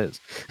is how it is.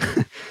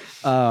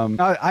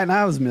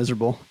 I was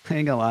miserable. I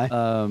ain't gonna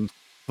lie.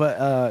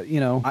 But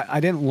I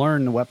didn't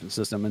learn the weapon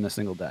system in a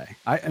single day.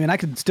 I mean, I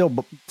could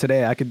still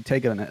today. I could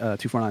take a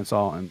 249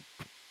 saw and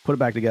put it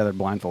back together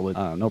blindfolded,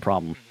 no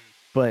problem.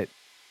 But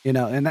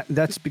and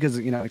that's because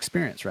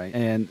experience, right?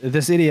 And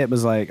this idiot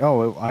was like,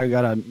 "Oh, I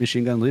got a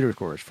machine gun leader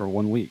course for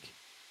 1 week."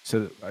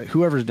 So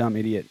whoever's dumb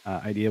idiot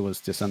idea was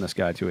to send this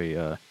guy to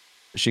a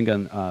machine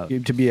gun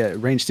to be a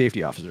range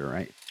safety officer,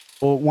 right?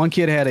 Well, one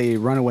kid had a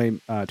runaway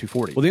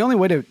 240. Well, the only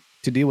way to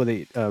deal with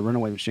a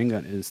runaway machine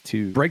gun is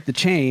to break the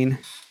chain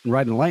and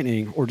ride the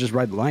lightning, or just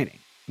ride the lightning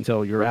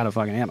until you're out of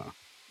fucking ammo.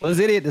 Well, this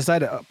idiot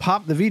decided to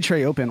pop the V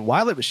tray open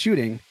while it was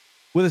shooting,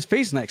 with his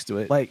face next to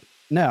it. Like,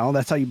 no,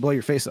 that's how you blow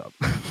your face up.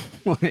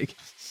 So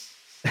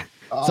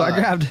I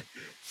grabbed,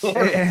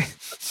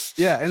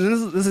 yeah,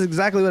 and this is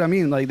exactly what I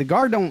mean. Like, the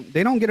Guard don't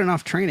get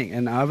enough training,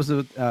 and I was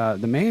the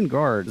main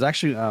Guard is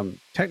actually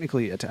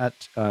technically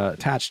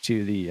attached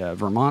to the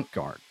Vermont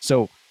Guard.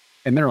 So,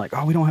 and they're like,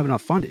 oh, we don't have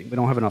enough funding.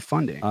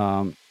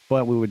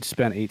 But we would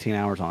spend 18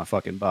 hours on a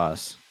fucking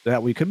bus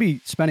that we could be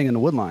spending in the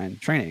woodline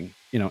training,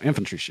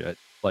 infantry shit.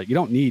 Like, you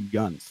don't need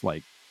guns.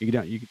 Like, you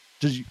can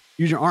just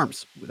use your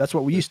arms. That's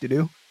what we used to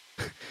do.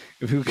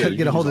 If we couldn't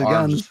get a hold of the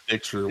guns,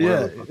 sticks or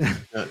whatever.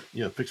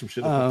 Yeah, pick some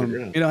shit up.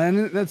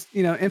 And that's,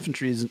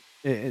 infantry is.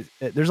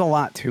 There's a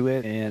lot to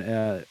it,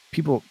 and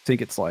people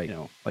think it's like,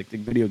 like the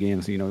video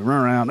games, run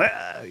around,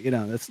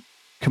 that's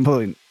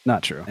completely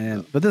not true.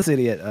 But this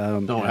idiot,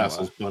 don't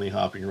hassle bunny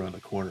hopping around the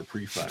corner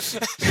pre-fire.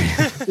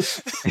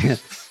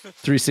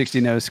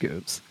 360 no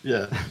scopes.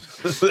 Yeah,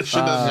 that shit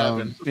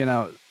doesn't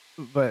happen.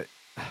 But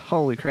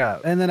holy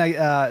crap! And then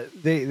I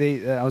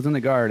was in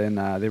the guard, and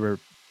they were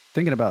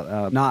thinking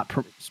about not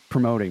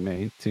promoting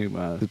me to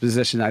the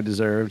position I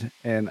deserved,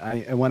 and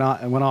I went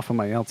off on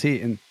my LT,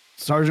 and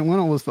Sergeant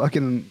Winnell was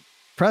fucking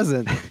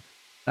present.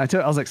 I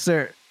was like,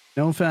 sir,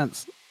 no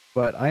offense,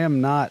 but I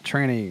am not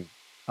training.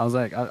 I was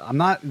like, I'm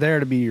not there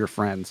to be your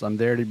friends. I'm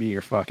there to be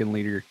your fucking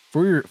leader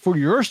for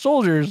your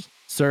soldiers,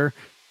 sir.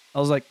 I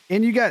was like,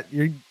 and you got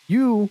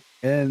you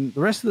and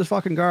the rest of the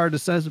fucking guard that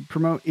says to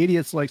promote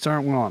idiots like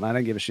Sergeant Winnell. And I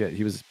didn't give a shit.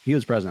 He was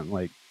present,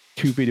 like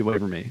 2 feet away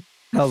from me.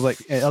 I was like,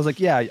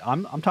 yeah,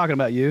 I'm talking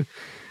about you.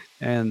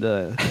 And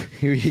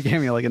he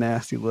gave me like a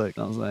nasty look.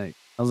 I was like,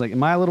 in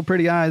my little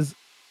pretty eyes,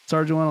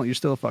 Sergeant Winnell, you're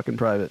still a fucking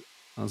private.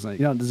 I was like,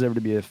 you don't deserve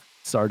to be a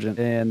sergeant.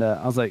 And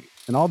I was like,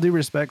 in all due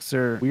respect,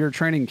 sir, we are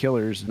training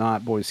killers,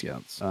 not Boy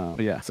Scouts. But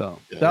yeah,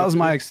 that was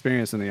my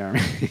experience in the Army.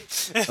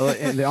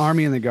 The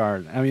Army and the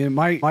Guard. I mean,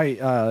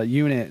 my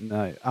unit,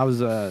 I was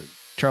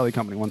Charlie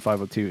Company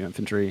 1502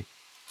 Infantry,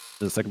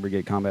 the 2nd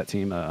Brigade Combat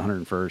Team,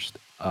 101st.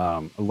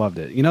 I loved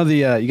it. You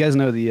guys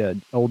know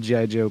the old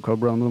G.I. Joe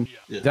Cobra emblem?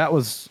 Yeah. That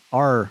was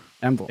our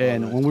emblem.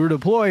 And when we were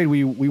deployed,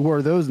 we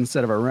wore those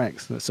instead of our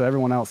ranks. So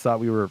everyone else thought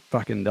we were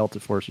fucking Delta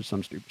Force or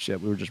some stupid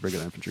shit. We were just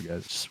regular infantry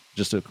guys.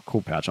 Just a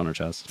cool patch on our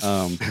chest.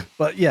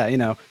 But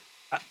yeah,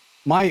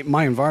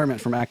 my environment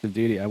from active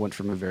duty, I went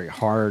from a very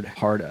hard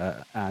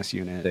ass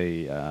unit.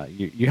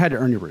 You had to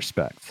earn your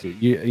respect.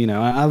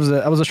 I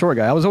was a short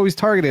guy. I was always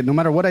targeted no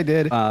matter what I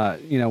did.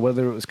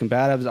 Whether it was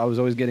combatives, I was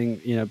always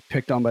getting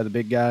picked on by the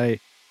big guy.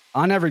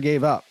 I never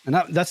gave up. And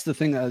that's the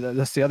thing.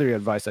 That's the other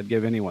advice I'd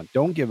give anyone.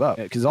 Don't give up,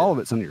 because all of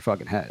it's under your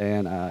fucking head.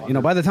 And,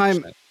 by the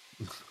time,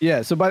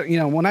 so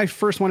when I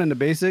first went into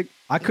basic,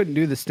 I couldn't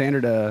do the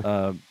standard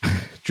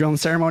drill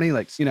ceremony,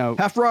 like,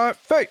 half right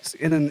face.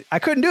 And then I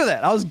couldn't do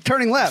that. I was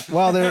turning left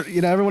while they're,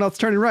 everyone else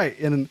turning right.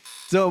 And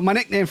so my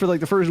nickname for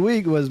like the first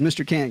week was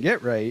Mr. Can't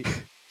Get Right.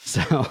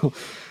 So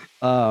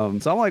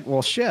I'm like,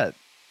 well, shit.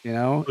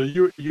 So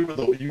you were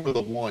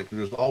the one.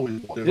 There's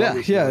always for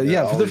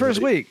the first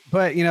week.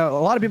 But a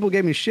lot of people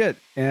gave me shit,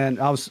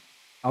 and I was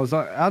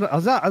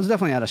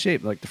definitely out of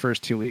shape like the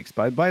first 2 weeks.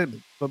 By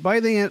the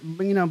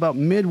end, about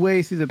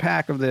midway through the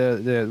pack of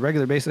the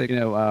regular basic,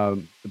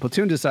 the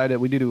platoon decided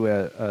we do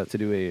to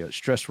do a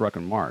stress ruck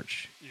and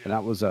march, and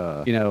that was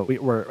we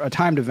were a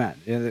timed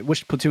event.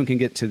 Which platoon can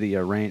get to the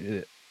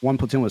range? One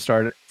platoon would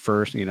start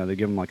first. They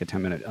give them like a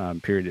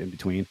 10-minute period in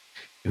between.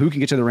 Who can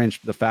get to the range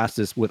the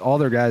fastest with all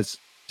their guys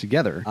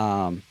together,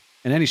 and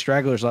any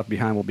stragglers left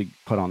behind will be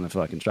put on the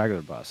fucking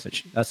straggler bus.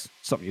 That's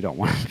something you don't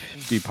want to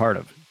be part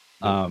of.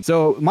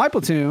 So my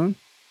platoon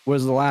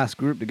was the last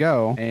group to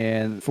go,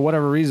 and for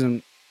whatever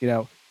reason,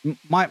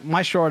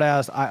 my short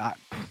ass, I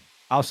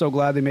was so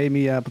glad they made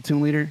me a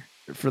platoon leader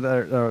for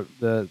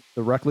the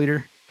ruck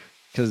leader,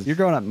 because you're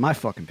going at my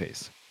fucking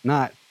pace,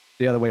 not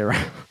the other way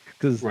around.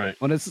 Because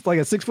when it's like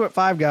a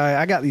 6'5" guy,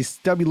 I got these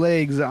stubby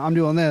legs, I'm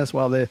doing this,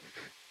 while the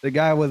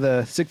guy with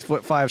a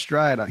 6'5"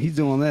 stride, he's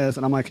doing this,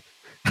 and I'm like,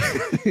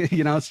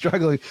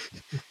 struggling.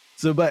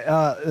 So, but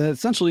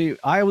essentially,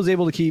 I was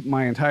able to keep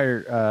my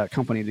entire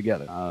company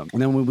together. And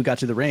then when we got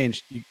to the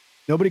range,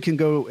 nobody can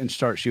go and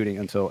start shooting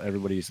until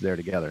everybody's there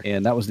together.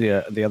 And that was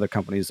the other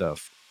company's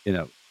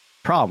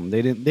problem.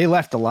 They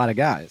left a lot of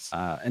guys.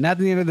 And at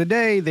the end of the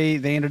day,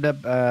 they ended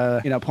up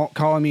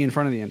calling me in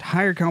front of the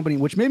entire company,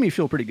 which made me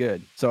feel pretty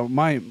good. So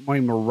my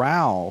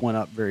morale went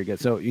up very good.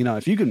 So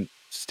if you can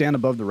stand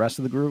above the rest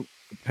of the group,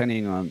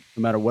 depending on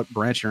no matter what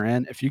branch you're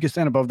in, if you can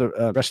stand above the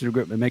rest of the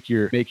group and make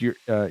your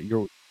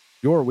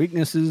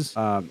weaknesses,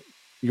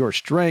 your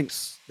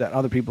strengths that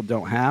other people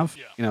don't have,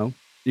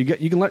 you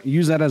can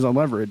use that as a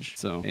leverage.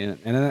 So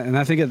and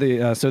I think at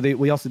the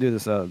we also do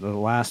this the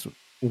last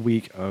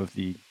week of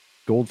the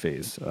gold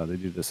phase. They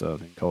do this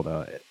thing called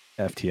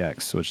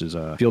FTX, which is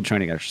a field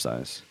training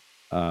exercise.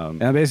 And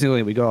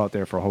basically we go out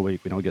there for a whole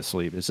week. We don't get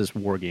sleep. It's just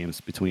war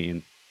games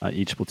between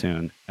each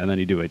platoon, and then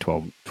you do a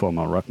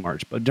 12-mile ruck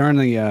march. But during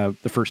the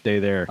first day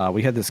there,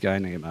 we had this guy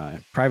named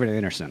Private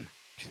Anderson,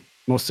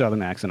 most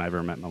southern accent I've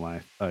ever met in my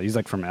life. He's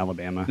like from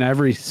Alabama, and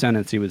every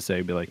sentence he would say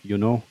would be like,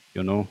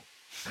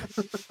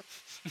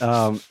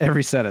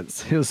 every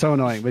sentence. It was so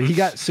annoying, but he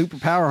got super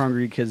power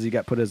hungry because he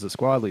got put as a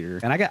squad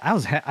leader, and I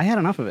had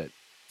enough of it.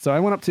 So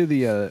I went up to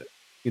the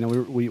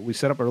we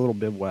set up our little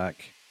bivouac,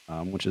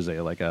 which is a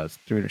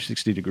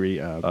 360 degree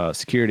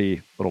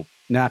security little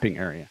napping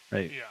area,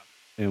 right? Yeah.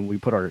 And we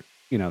put our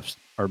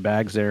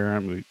bags there,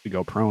 and we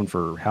go prone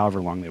for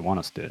however long they want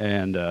us to.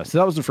 And so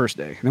that was the first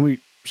day. And then we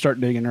start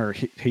digging our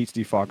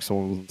hasty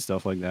foxholes and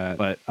stuff like that.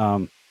 But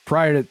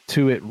prior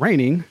to it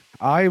raining,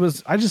 I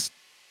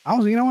I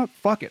was, you know what?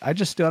 Fuck it. I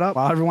just stood up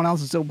while everyone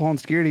else is still pulling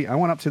security. I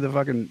went up to the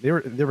fucking.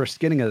 They were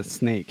skinning a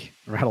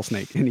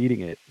rattlesnake, and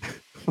eating it,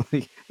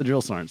 like the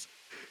drill sergeants.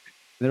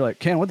 They're like,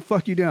 Ken, what the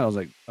fuck you doing? I was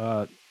like,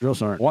 drill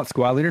sergeant. What,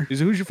 squad leader? He's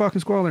like, who's your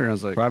fucking squad leader? I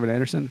was like, Private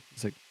Anderson.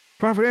 He's like,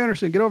 Private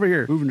Anderson, get over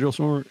here. Moving, drill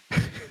sergeant.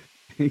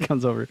 He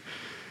comes over,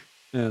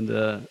 and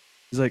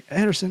he's like,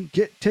 Anderson,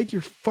 take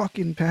your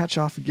fucking patch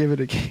off and give it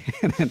a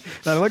cannon.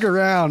 And I look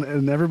around,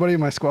 and everybody in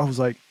my squad was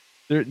like,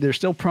 they're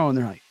still prone.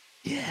 They're like,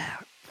 yeah,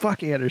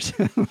 fuck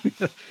Anderson.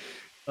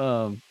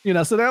 You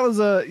know, so that was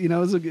you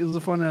know, it was a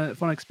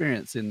fun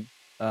experience, and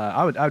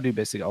I would do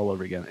basically all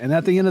over again. And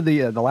at the end of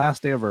the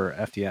last day of our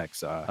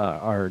FTX,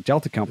 our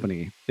Delta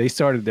company, they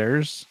started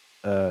their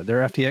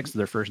FTX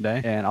their first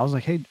day, and I was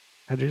like, hey,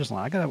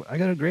 I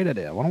got a great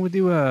idea. Why don't we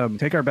do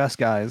take our best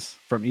guys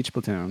from each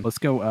platoon? Let's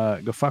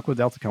go fuck with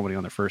Delta company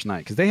on their first night,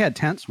 because they had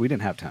tents, we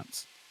didn't have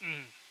tents.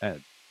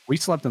 We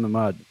slept in the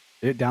mud.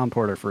 It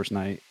downpoured our first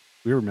night.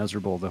 We were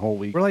miserable the whole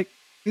week. We're like,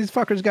 these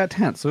fuckers got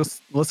tents, so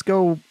let's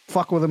go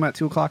fuck with them at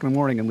 2:00 in the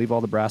morning and leave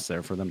all the brass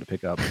there for them to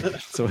pick up.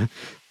 so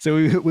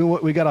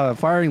we got a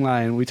firing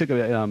line. We took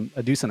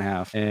a deuce and a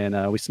half,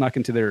 and we snuck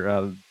into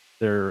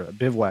their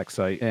bivouac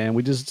site, and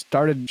we just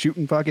started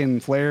shooting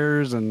fucking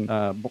flares, and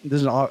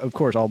this is all, of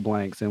course, all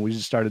blanks, and we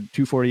just started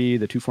 240,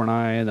 the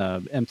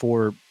 249,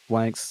 M4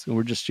 blanks, and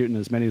we're just shooting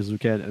as many as we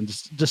can, and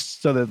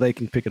just so that they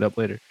can pick it up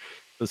later.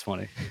 It was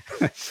funny.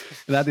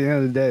 And at the end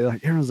of the day,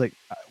 like, everyone's like,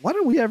 why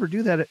don't we ever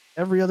do that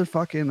every other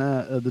fucking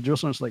the drill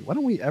sergeant's like, why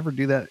don't we ever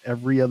do that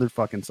every other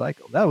fucking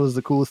cycle? That was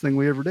the coolest thing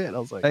we ever did. I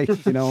was like, hey,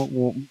 you know,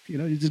 well, you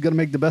know, you just gotta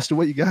make the best of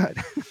what you got.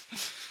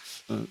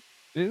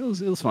 It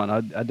was fun.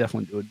 I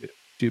definitely would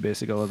do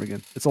basic all over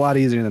again. It's a lot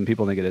easier than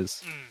people think it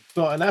is.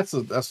 So, and that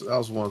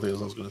was one of the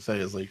things I was gonna say,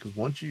 is like, because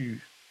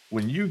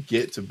when you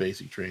get to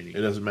basic training,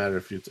 it doesn't matter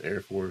if it's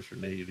Air Force or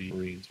Navy,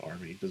 Marines,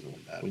 Army, it doesn't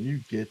really matter. When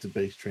you get to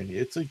basic training,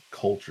 it's a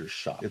culture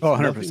shock. It's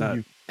 100%. Nothing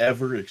you've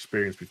ever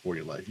experienced before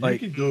in your life. You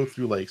could go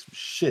through like some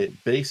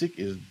shit. Basic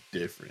is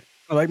different.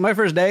 Like my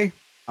first day,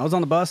 I was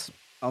on the bus.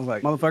 I was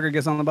like, motherfucker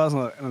gets on the bus,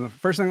 and the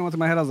first thing that went to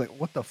my head, I was like,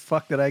 what the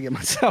fuck did I get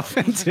myself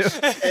into?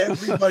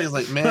 Everybody's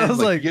like, man, I was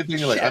like, you get there,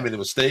 you're like, I made a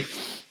mistake.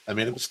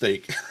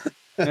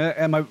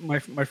 And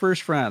my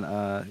first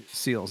friend,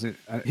 Seals,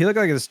 he looked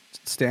like a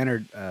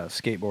standard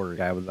skateboarder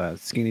guy with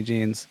skinny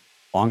jeans,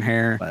 long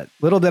hair. But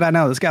little did I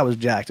know, this guy was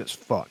jacked as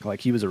fuck. Like,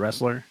 he was a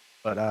wrestler,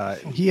 but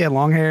he had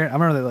long hair. I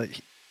remember that,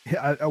 like,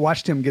 I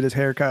watched him get his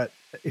hair cut.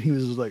 And he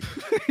was just like,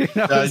 you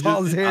know,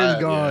 all his hair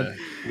is gone.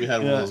 Yeah. We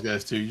had one of those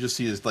guys too. You just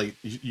see this, like,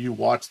 you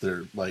watch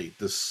their, like,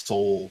 the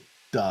soul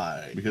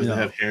die because they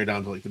have hair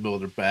down to like the middle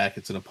of their back.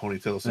 It's in a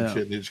ponytail, some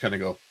shit. And they just kind of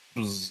go.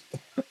 Bzz.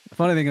 The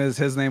funny thing is,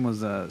 his name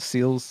was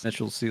Seals,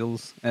 Mitchell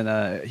Seals,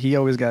 and he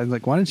always got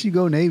like, "Why didn't you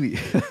go Navy?"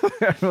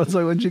 Everyone's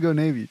like, "Why didn't you go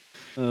Navy?"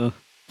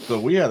 So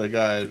we had a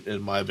guy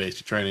in my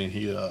basic training.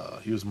 He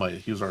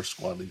was our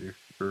squad leader,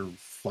 or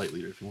flight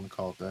leader, if you want to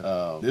call it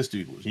that. This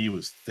dude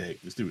was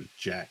thick. This dude was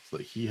jacked.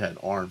 Like, he had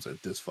arms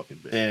like this fucking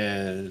big.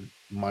 And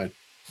my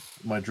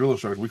drill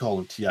instructor, we call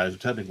him TIs, or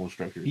technical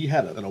instructor. He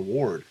had an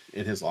award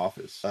in his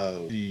office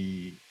of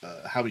the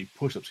how many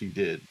push-ups he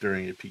did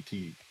during a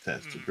PT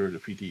test, during the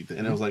PT thing.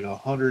 And it was like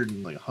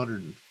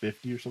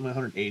 150 or something,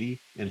 180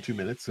 in 2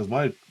 minutes. Because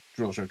my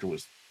drill instructor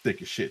was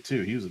thick as shit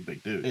too. He was a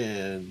big dude.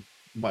 And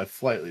my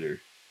flight leader,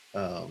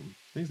 I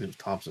think his name was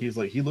Thompson. He's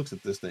like, he looks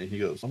at this thing, he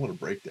goes, I'm gonna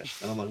break that.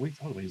 And I'm like, what are you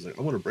talking about? He's like,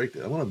 I'm gonna break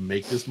that. I'm gonna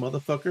make this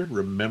motherfucker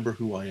remember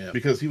who I am.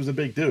 Because he was a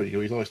big dude. You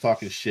know, he's always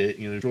talking shit.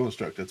 You know, drill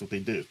instructor, that's what they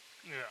do.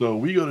 Yeah. So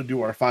we go to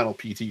do our final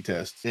PT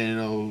test, and you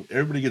know,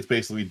 everybody gets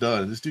basically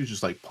done. This dude's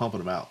just like pumping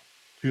them out.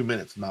 2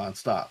 minutes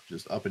nonstop,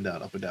 just up and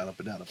down, up and down, up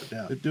and down, up and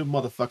down. The dude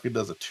motherfucker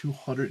does a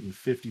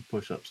 250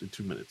 push-ups in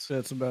 2 minutes.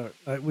 That's about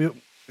we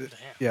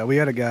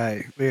had a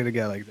guy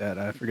like that.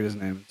 I forget his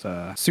name. It's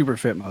a super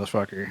fit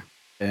motherfucker.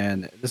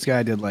 And this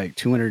guy did like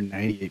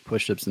 298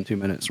 push-ups in 2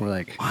 minutes. We're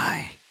like,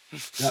 why?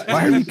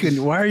 Why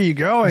are you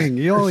going?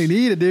 You only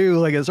need to do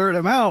like a certain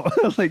amount.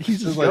 Like,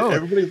 he's just like,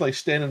 everybody's like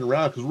standing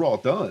around because we're all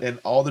done, and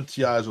all the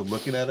TIs are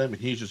looking at him,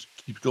 and he just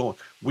keeps going.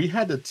 We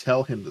had to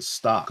tell him to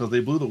stop because they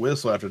blew the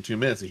whistle after 2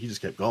 minutes, and he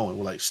just kept going.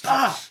 We're like,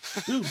 stop,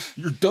 dude,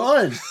 you're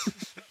done.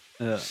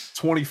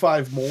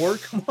 25 more,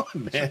 come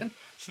on, man.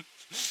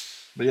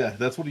 But yeah,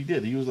 that's what he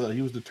did. He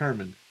was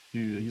determined.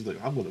 He's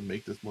like, I'm gonna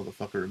make this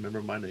motherfucker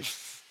remember my name.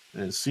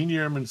 And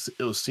Senior Airman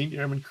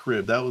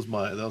Crib. That was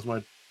my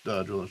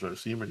drill instructor,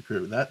 Senior Airman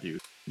Crib. And that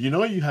dude, you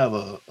know, you have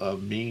a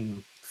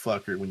mean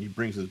fucker when he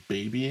brings his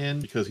baby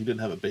in because he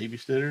didn't have a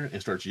babysitter and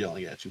starts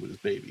yelling at you with his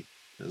baby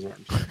in his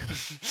arms.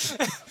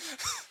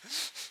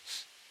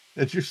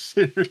 And you're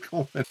sitting there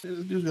going, this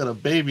dude's got a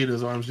baby in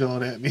his arms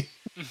yelling at me.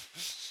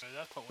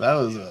 That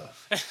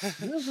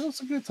was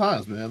some good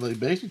times, man. Like,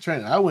 basic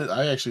training. I went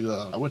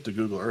to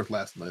Google Earth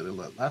last night or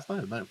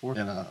the night before,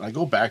 and I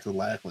go back to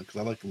Lackland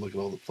because I like to look at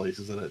all the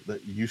places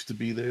that used to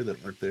be there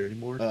that aren't there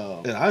anymore.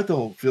 And I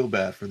don't feel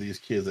bad for these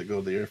kids that go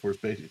to the Air Force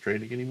basic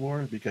training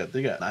anymore because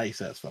they got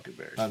nice ass fucking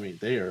barracks. I mean,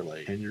 they are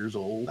like 10 years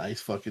old,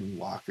 nice fucking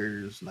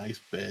lockers,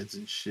 nice beds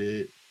and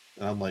shit.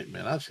 And I'm like,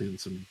 man, I've seen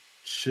some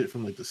shit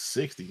from like the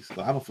 60s.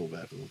 So I don't feel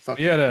bad for them.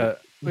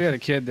 We had a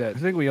kid that I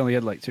think we only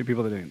had like 2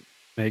 people that didn't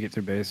make it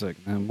through basic,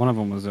 and one of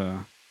them was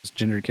this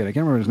ginger kid. I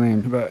can't remember his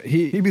name, but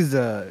he was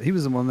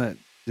the one that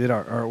did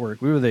our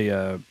artwork. We were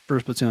the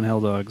first platoon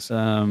Hell Dogs.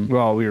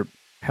 Well, we were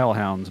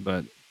Hellhounds,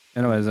 but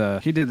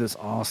anyways, he did this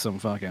awesome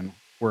fucking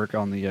work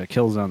on the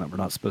kill zone that we're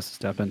not supposed to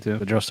step into.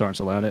 The drill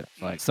sergeants allowed it.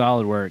 Like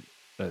solid work,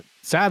 but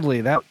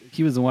sadly, that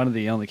he was one of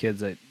the only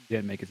kids that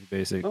didn't make it through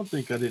basic. I don't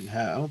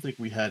think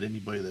we had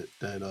anybody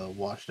that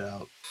washed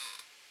out.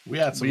 We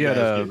had some guys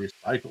get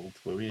recycled,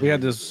 but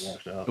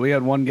we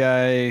had one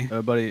guy,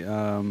 buddy,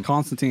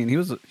 Constantine. He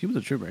was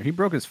a trooper. He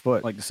broke his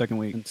foot like the second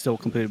week and still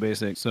completed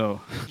basic.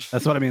 So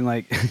that's what I mean.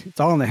 Like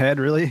it's all in the head,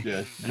 really.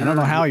 Yeah. I don't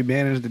know how he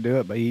managed to do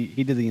it, but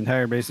he did the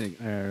entire basic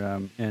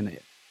and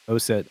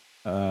OSET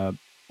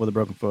with a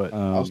broken foot.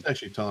 I was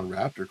actually telling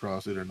Raptor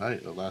Cross the other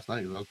night, last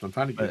night. I'm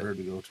trying to get her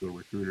to go to a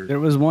recruiter.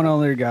 There was one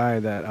other guy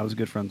that I was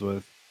good friends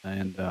with,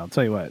 and I'll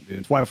tell you what, dude,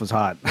 his wife was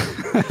hot.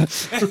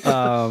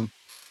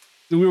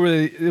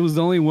 It was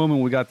the only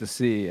woman we got to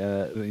see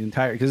the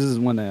entire, because this is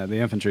when the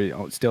infantry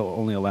still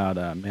only allowed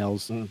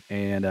males,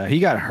 and he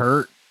got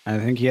hurt. I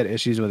think he had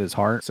issues with his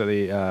heart, so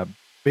they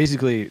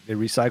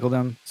recycled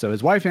him. So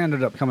his wife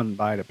ended up coming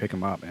by to pick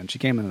him up, and she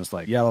came in this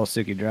like yellow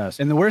sticky dress.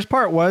 And the worst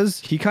part was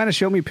he kind of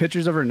showed me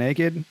pictures of her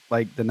naked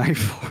like the night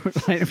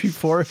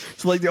before.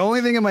 So like the only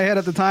thing in my head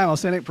at the time, I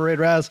was sending Parade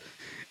Raz,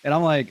 and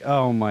I'm like,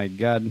 oh my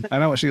god, I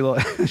know what she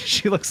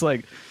looks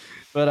like,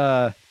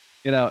 but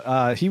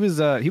he was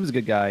a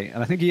good guy,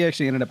 and I think he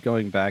actually ended up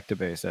going back to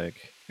basic.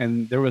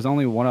 And there was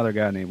only one other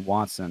guy named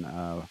Watson.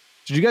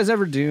 Did you guys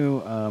ever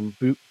do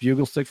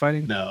bugle stick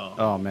fighting? No.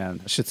 Oh man,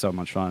 that shit's so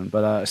much fun.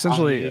 But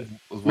essentially,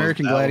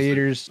 American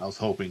Gladiators. I was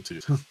hoping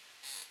to.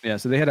 Yeah,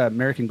 so they had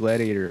American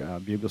Gladiator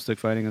bugle stick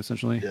fighting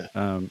essentially.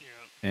 Yeah.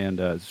 And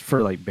it's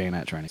for like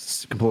bayonet training.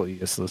 It's completely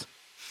useless.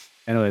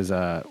 Anyways,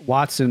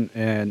 Watson,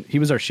 and he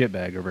was our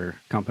shitbag of our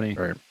company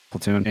or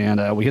platoon,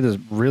 and we had this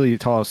really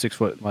tall 6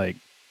 foot like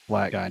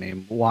black guy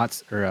named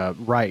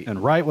Wright,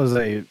 and Wright was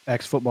a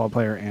ex-football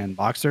player and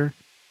boxer.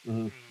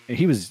 Mm-hmm. And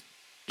he was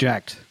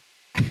jacked.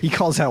 He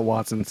calls out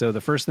Watson. So the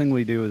first thing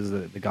we do is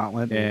the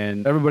gauntlet,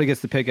 and everybody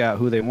gets to pick out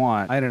who they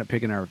want. I ended up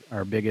picking our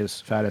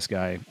biggest, fattest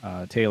guy,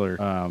 Taylor.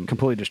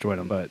 Completely destroyed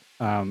him. But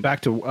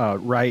back to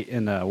Wright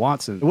and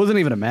Watson. It wasn't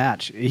even a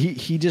match.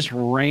 He just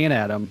ran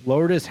at him,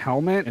 lowered his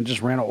helmet, and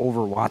just ran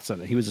over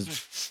Watson. He was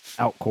just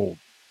out cold.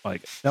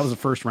 Like that was the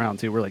first round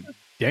too. We're like,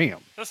 damn.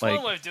 That's like,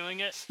 one way of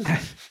doing it.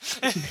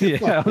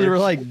 Yeah, we were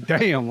like,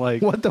 damn,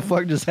 like what the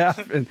fuck just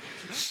happened?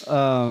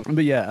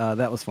 But yeah,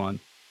 that was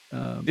fun.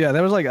 Yeah,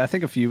 there was like I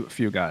think a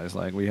few guys.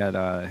 Like we had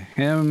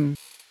him,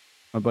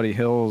 my buddy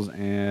Hills,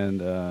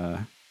 and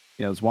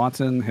it was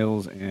Watson,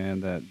 Hills,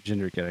 and that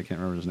ginger kid. I can't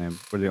remember his name.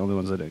 We're the only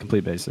ones that did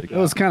complete basic. It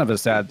was kind of a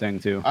sad thing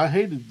too. I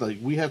hated like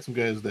we had some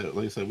guys that,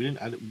 like I said,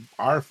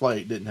 our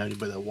flight didn't have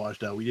anybody that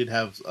washed out. We did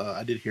have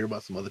I did hear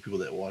about some other people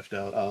that washed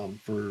out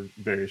for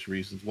various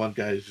reasons. One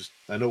guy is just,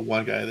 I know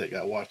one guy that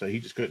got washed out. He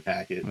just couldn't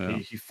hack it. Yeah.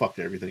 He fucked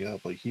everything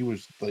up. Like he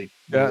was like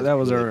that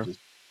was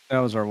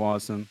our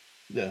Watson.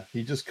 Yeah,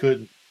 he just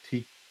couldn't.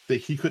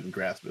 He couldn't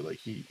grasp it. Like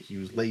he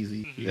was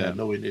lazy. He had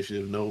no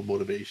initiative, no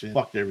motivation.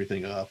 Fucked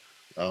everything up.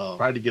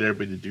 Tried to get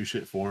everybody to do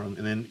shit for him.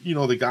 And then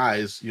the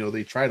guys,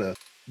 they try to.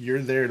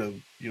 You're there to,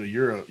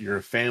 you're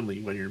a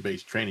family when you're in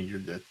base training.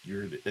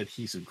 You're an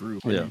adhesive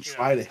group. And you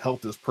try to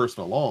help this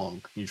person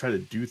along. You try to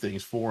do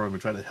things for them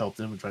and try to help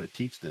them and try to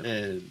teach them.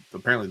 And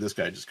apparently this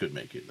guy just couldn't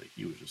make it. Like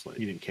he was just like,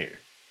 he didn't care.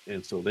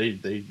 And so they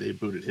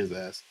booted his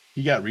ass.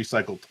 He got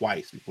recycled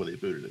twice before they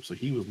booted him. So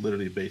he was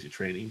literally basic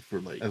training for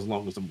like as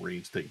long as the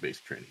Marines take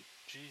basic training.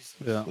 Jesus.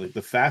 Yeah. Like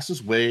the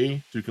fastest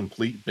way to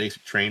complete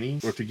basic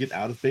training or to get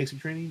out of basic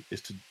training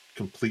is to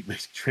complete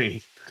basic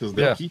training, because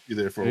they'll keep you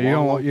there for a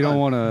long time. You don't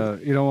want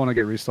to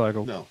get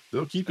recycled. No,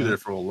 they'll keep you there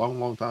for a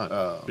long time.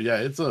 But yeah,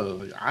 it's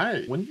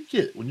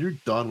when you're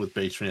done with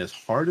basic training, as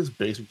hard as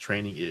basic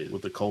training is,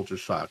 with the culture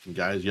shock and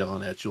guys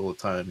yelling at you all the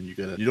time, and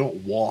you don't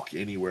walk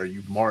anywhere,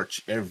 you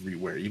march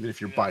everywhere, even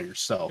if you're by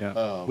yourself.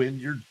 When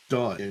you're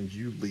done and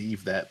you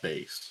leave that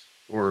base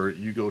or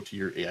you go to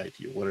your AIT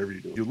or whatever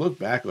you do, you look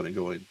back on it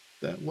going,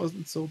 that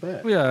wasn't so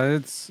bad. Yeah,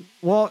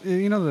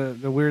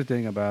 the weird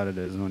thing about it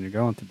is when you're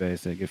going to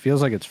basic, it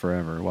feels like it's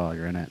forever while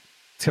you're in it.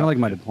 It's kind of like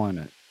my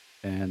deployment.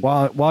 And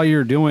while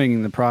you're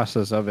doing the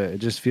process of it, it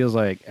just feels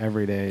like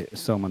every day is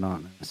so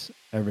monotonous.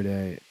 Every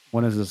day,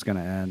 when is this going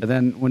to end? And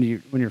then when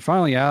you're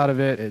finally out of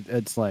it,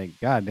 it's like,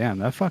 God damn,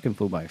 that fucking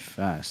flew by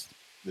fast.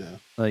 Yeah.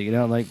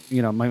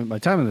 My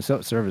time in the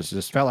service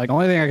just felt like the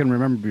only thing I can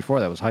remember before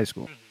that was high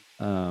school.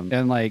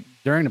 And like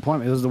during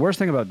deployment, it was the worst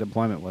thing about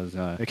deployment was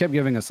they kept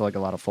giving us like a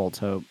lot of false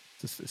hope,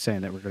 just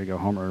saying that we're going to go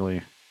home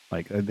early.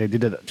 Like they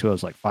did it to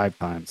us like 5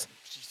 times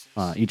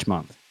each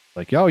month.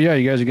 Like, oh yeah,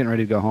 you guys are getting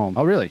ready to go home.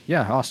 Oh really?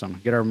 Yeah, awesome.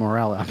 Get our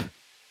morale up.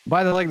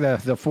 By the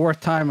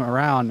 4th time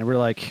around, we're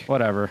like,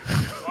 whatever.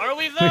 Are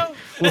we though?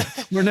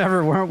 we're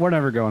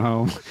never going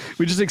home.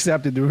 We just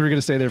accepted that we were going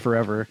to stay there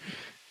forever.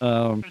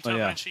 Until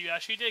eventually you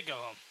actually did go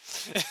home.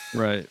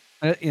 Right.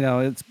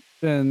 It's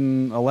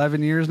been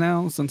 11 years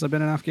now since I've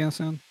been in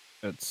Afghanistan.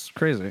 It's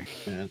crazy.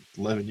 Man,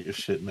 11 years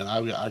shit, man.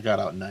 I got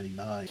out in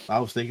 99. I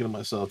was thinking to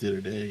myself the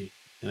other day,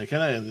 and it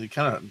kind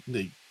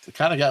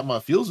of got my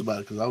feels about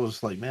it because I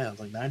was like, man,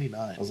 it's like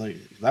 99. I was like,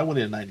 I went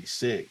in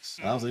 96.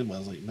 And I was like,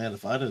 man,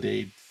 if I'd have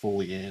stayed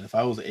fully in, if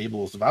I was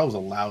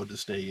allowed to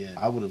stay in,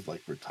 I would have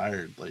like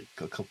retired like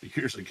a couple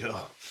years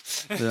ago.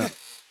 Yeah.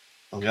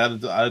 Like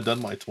I'd have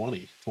done my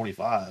 20,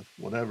 25,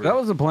 whatever. That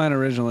was the plan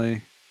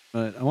originally,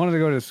 but I wanted to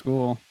go to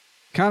school.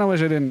 Kind of wish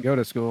I didn't go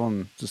to school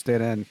and just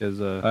stayed in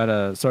because I had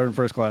a sergeant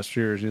first class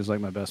cheers. He was like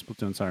my best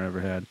platoon sergeant I ever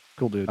had.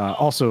 Cool dude.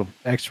 Also,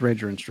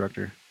 ex-ranger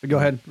instructor. But go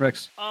ahead,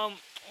 Rex.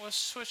 Let's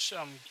switch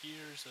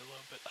gears a little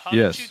bit. How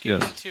did you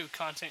get into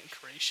content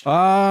creation?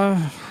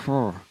 I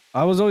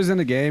was always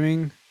into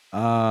gaming.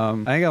 I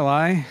ain't gonna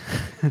lie.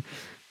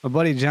 My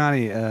buddy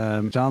Johnny,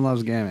 John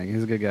loves gaming.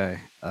 He's a good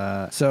guy.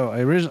 So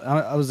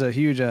I was a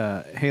huge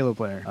Halo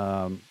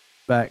player.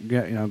 Back,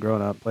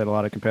 growing up, played a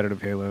lot of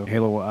competitive Halo 2,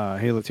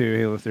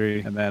 Halo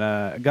 3, and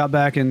then got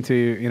back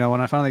into,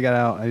 when I finally got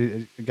out,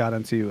 I got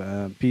into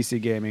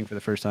PC gaming for the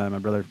first time. My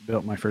brother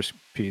built my first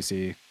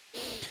PC,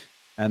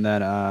 and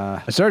then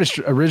I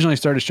originally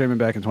started streaming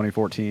back in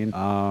 2014,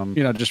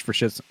 just for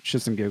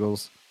shits and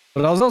giggles.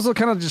 But I was also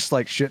kind of just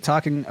like shit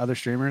talking other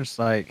streamers,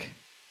 like.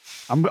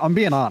 I'm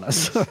being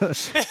honest.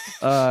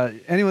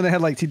 Anyone that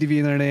had like TTV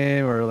in their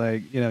name or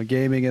like,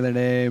 gaming in their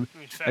name,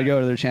 I go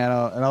to their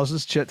channel and I was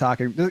just shit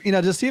talking,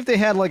 just see if they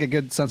had like a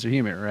good sense of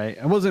humor, right?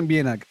 I wasn't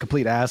being a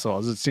complete asshole. I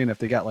was just seeing if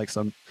they got like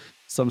some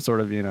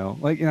sort of,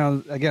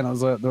 again, it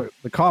was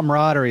the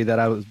camaraderie that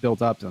I was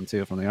built up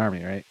into from the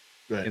Army, right?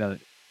 Right.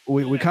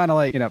 We kind of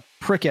like,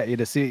 prick at you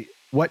to see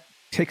what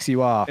ticks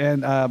you off.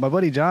 And my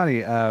buddy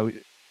Johnny,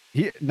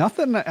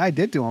 nothing I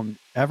did to him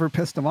ever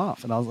pissed him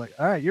off. And I was like,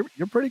 all right,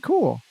 you're pretty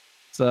cool.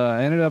 So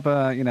I ended up,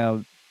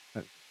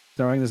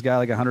 throwing this guy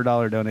like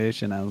 $100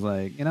 donation. I was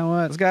like, you know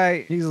what, this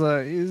guy, he's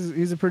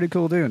a pretty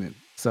cool dude.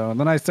 So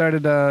then I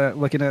started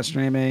looking at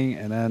streaming,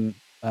 and then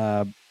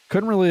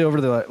couldn't really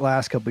over the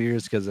last couple of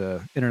years because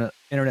of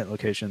internet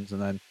locations,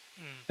 and then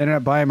ended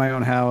up buying my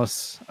own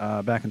house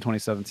back in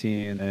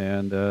 2017,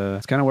 and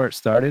it's kind of where it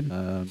started.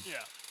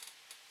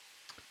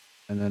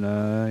 And then,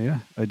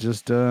 I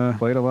just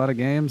played a lot of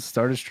games,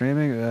 started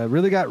streaming.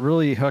 Really got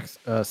hooked,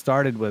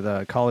 started with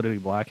Call of Duty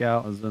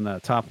Blackout. I was in the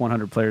top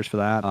 100 players for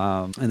that.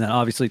 And then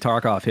obviously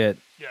Tarkov hit.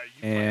 Yeah,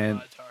 you played a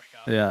lot of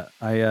Tarkov.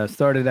 Yeah, I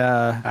started,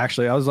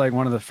 actually, I was like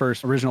one of the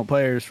first original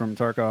players from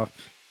Tarkov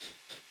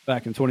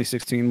back in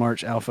 2016,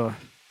 March Alpha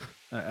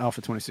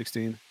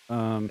 2016.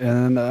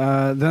 And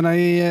then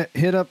I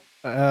hit up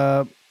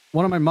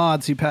one of my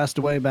mods. He passed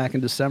away back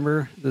in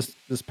December, this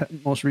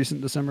most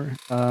recent December.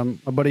 My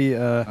buddy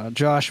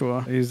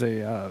Joshua, he's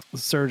a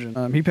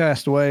surgeon. He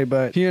passed away,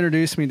 but he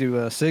introduced me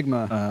to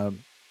Sigma.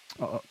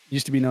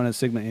 Used to be known as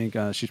Sigma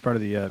Inc. She's part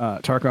of the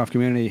Tarkov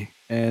community,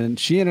 and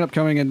she ended up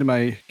coming into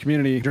my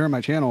community during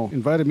my channel,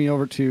 invited me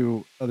over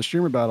to the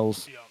streamer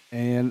battles.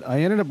 And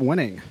I ended up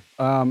winning.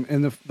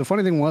 And the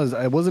funny thing was,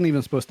 I wasn't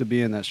even supposed to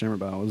be in that streamer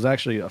battle. It was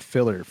actually a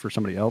filler for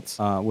somebody else,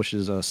 which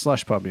is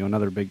Slush Puppy,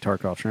 another big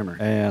Tarkov streamer.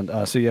 And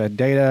so you had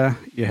Data,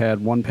 you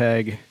had One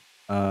Peg,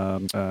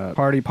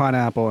 Party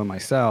Pineapple, and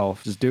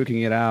myself just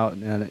duking it out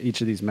in each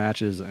of these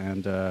matches.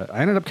 And I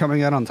ended up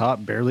coming out on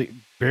top barely.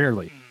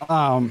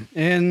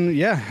 And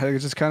yeah, I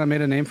just kind of made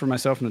a name for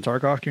myself in the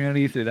Tarkov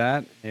community through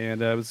that.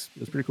 And it was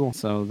pretty cool.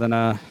 So then,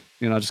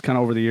 just kind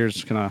of over the years,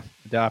 just kind of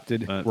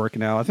adapted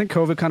working out. I think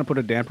COVID kind of put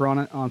a damper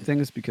on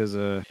things because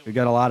we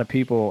got a lot of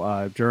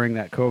people during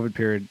that COVID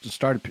period just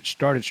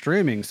started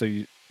streaming. So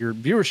your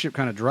viewership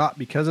kind of dropped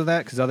because of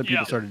that, because other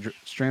people started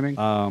streaming.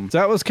 So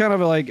that was kind of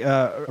like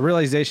a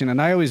realization.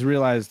 And I always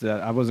realized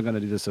that I wasn't going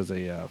to do this as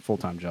a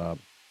full-time job.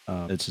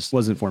 It just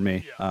wasn't for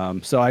me.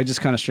 So I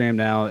just kind of stream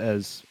now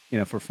as,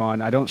 for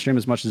fun. I don't stream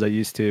as much as I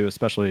used to,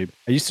 especially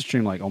I used to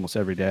stream like almost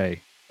every day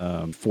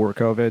for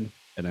COVID.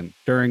 And then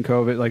during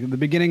COVID, like the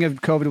beginning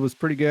of COVID was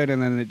pretty good.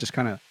 And then it just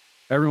kind of,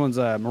 everyone's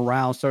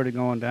morale started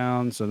going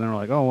down. So then they're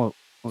like, oh,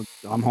 well,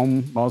 I'm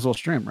home, might as well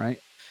stream, right?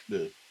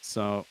 Yeah.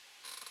 So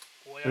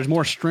there's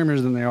more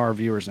streamers than there are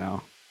viewers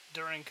now.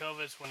 During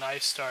COVID is when I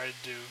started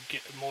to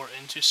get more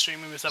into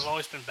streaming, because I've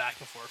always been back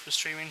and forth with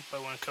streaming.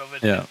 But when COVID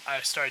hit, I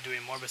started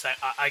doing more because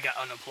I got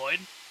unemployed.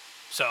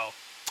 So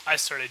I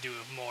started doing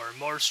more and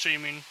more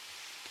streaming.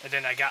 And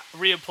then I got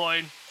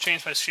reemployed,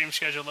 changed my stream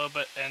schedule a little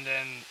bit, and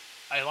then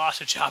I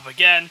lost a job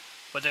again,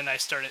 but then I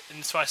started to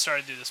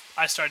do this.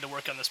 I started to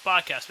work on this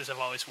podcast because I've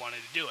always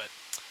wanted to do it.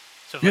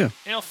 So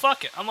like,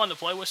 fuck it, I'm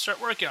unemployed. Let's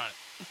start working on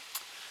it.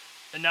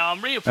 And now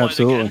I'm reemployed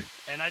again,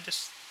 and I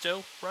just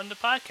still run the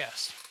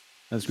podcast.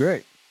 That's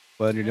great.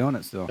 Glad you're doing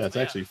it still. Yeah, it's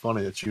actually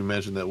funny that you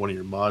mentioned that one of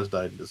your mods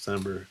died in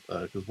December,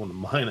 because one of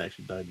mine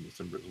actually died in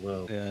December as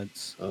well. Yeah,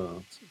 it's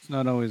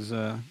not always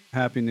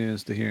happy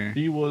news to hear.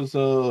 She was a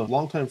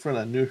longtime friend.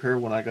 I knew her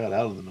when I got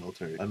out of the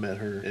military. I met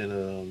her,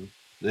 and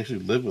actually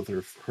lived with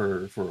her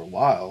for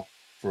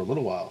a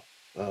little while.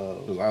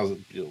 Because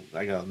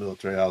I got out of the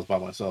military. I was by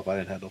myself. I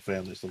didn't have no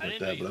family, stuff like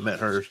that. But I met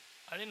her.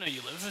 I didn't know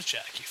you lived with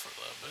Jackie for a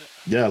little bit.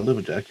 Yeah, I lived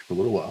with Jackie for a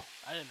little while.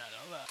 I did not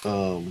know that.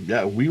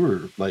 Yeah, we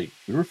were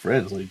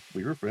friends. Like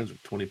we were friends for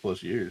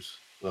 20+ years.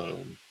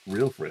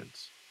 Real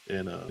friends.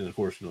 And of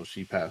course,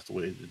 she passed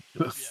away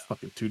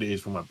fucking 2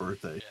 days for my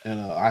birthday. Yeah. And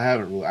I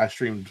haven't really. I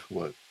streamed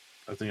what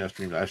I think I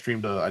streamed.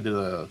 I did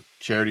a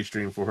charity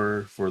stream for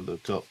her for the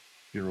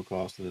funeral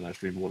cost, and then I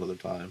streamed one other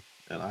time,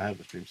 and I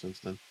haven't streamed since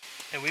then.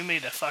 And we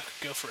made a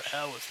fucker go for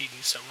hell with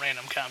eating some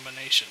random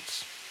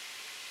combinations.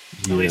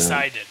 Yeah. At least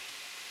I did.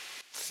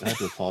 I had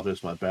to apologize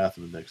for my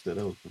bathroom the next day.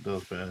 That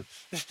was bad.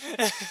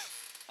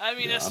 I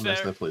mean, that's fair.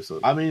 That place up.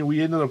 I mean,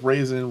 we ended up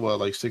raising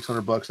like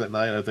 $600 that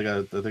night. I think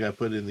I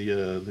put in the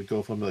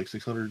GoFundMe like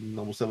 $600,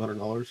 almost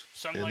 $700.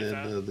 Something like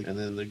that. And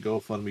then the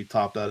GoFundMe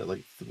topped out at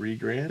like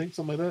 $3,000, I think,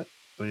 something like that.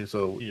 I mean,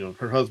 so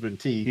her husband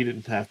T, he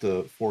didn't have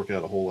to fork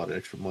out a whole lot of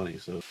extra money.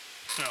 So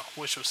no,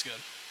 which was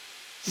good.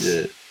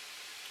 Yeah.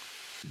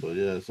 But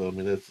yeah, so I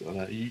mean, that's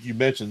you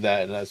mentioned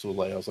that, and that's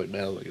what I was like,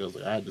 man,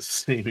 I had the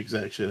same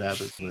exact shit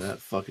happen, and that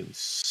fucking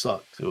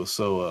sucked. It was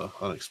so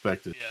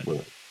unexpected. Yeah.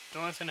 But the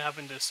only thing that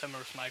happened in December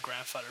was my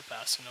grandfather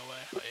passing away.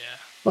 But yeah.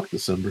 Fuck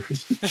December.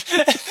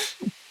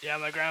 Yeah,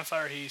 my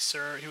grandfather, he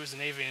was a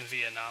Navy in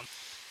Vietnam.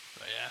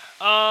 But yeah.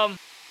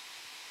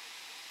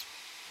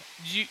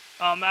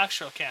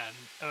 CannonActual.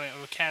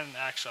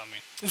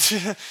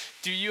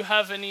 Do you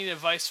have any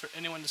advice for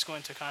anyone that's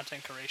going to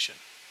content creation?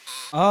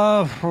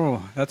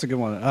 That's a good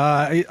one.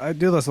 I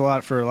do this a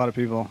lot for a lot of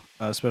people,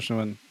 especially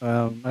when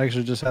I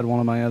actually just had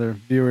one of my other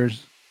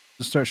viewers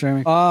just start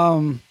streaming.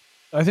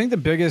 I think the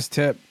biggest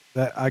tip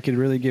that I could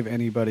really give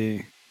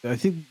anybody, I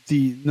think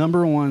the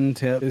number one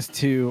tip is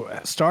to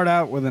start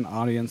out with an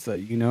audience that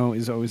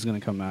is always going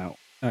to come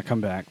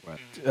back with.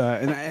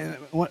 And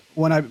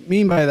what I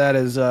mean by that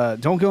is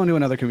don't go into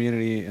another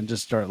community and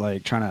just start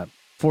like trying to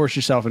force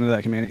yourself into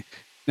that community.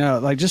 No,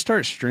 like just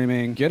start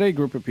streaming. Get a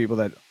group of people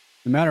that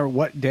no matter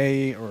what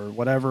day or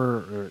whatever,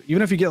 or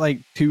even if you get like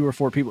 2 or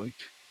 4 people,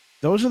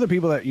 those are the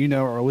people that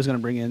are always going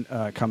to bring in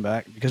come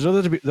back, because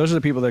those are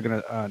the people that are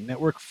going to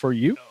network for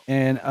you,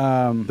 and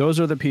those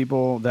are the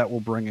people that will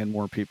bring in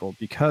more people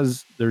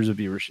because there's a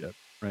viewership.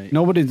 Right.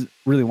 Nobody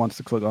really wants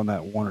to click on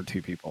that 1 or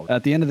 2 people.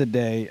 At the end of the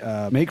day,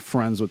 make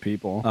friends with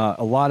people,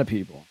 a lot of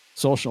people.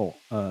 Social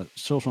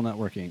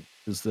networking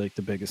is like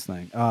the biggest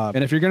thing.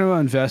 And if you're going to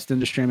invest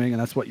into streaming,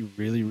 and that's what you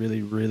really,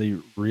 really,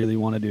 really, really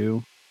want to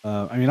do.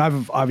 I mean,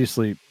 I've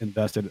obviously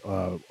invested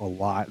a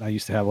lot. I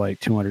used to have like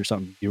 200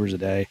 something viewers a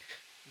day.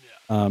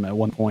 At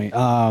one point,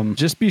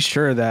 just be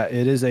sure that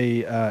it is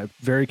a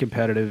very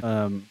competitive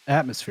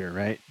atmosphere,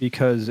 right?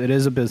 Because it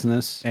is a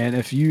business, and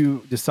if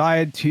you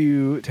decide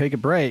to take a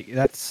break,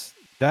 that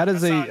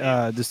is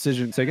a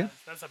decision. Say again?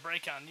 That's a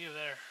break on you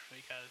there,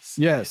 because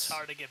it's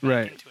hard to get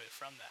back into it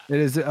from that.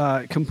 It is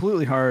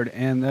completely hard,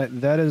 and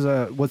that is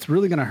what's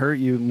really going to hurt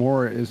you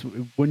more is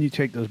when you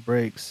take those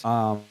breaks.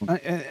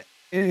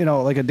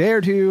 Like a day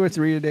or 2 or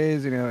 3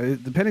 days,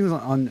 depending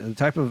on the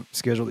type of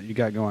schedule that you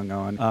got going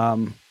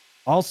on.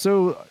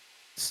 Also,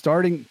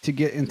 starting to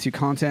get into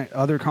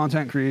other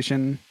content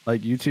creation, like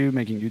YouTube,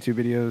 making YouTube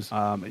videos.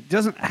 It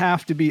doesn't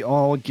have to be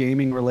all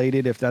gaming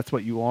related if that's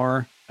what you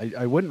are.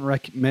 I wouldn't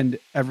recommend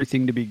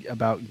everything to be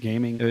about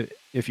gaming.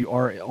 If you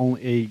are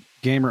only a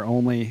gamer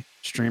only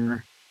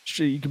streamer,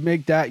 you can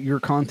make that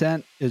your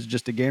content is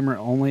just a gamer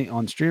only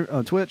on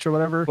Twitch or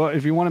whatever. But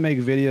if you want to make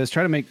videos,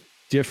 try to make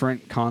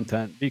different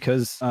content,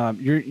 because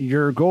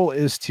your goal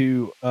is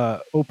to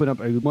open up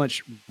a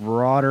much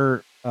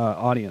broader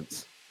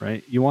audience.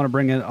 Right, you want to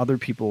bring in other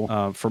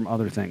people from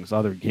other things,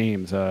 other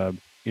games,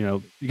 because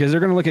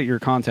they're going to look at your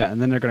content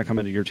and then they're going to come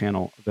into your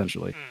channel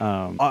eventually.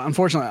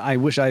 Unfortunately, I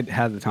wish I'd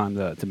had the time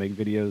to make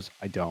videos.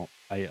 I don't.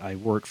 I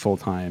work full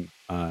time,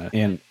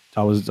 and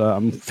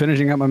I'm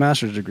finishing up my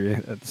master's degree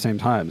at the same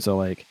time. So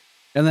like,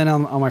 and then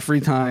on my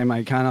free time,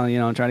 I kind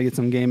of try to get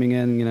some gaming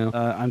in.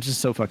 I'm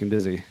just so fucking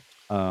busy.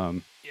 Yeah,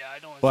 I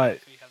don't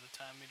exactly have the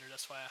time either.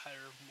 That's why I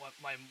hire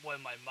one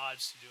of my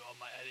mods to do all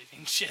my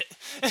editing shit.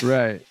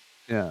 Right.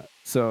 Yeah.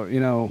 So,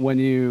 when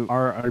you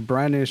are a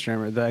brand new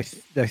streamer, I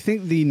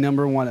think the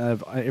number one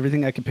of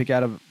everything I can pick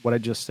out of what I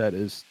just said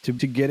is to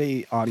get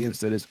a audience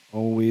that is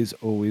always,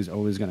 always,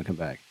 always going to come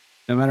back.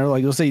 No matter,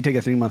 like, let's say you take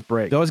a 3-month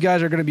break. Those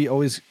guys are going to be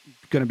always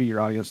going to be your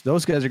audience.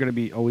 Those guys are going to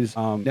be always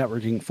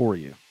networking for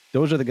you.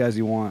 Those are the guys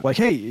you want. Like,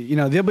 hey,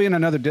 they'll be in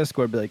another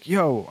Discord, be like,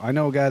 yo, I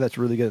know a guy that's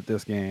really good at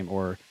this game,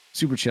 or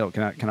super chill.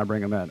 Can I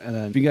bring him in? And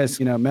then if you guys,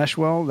 mesh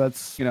well,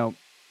 that's,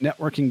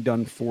 networking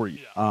done for you.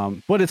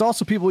 But it's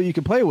also people you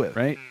can play with,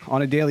 right,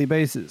 on a daily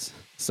basis.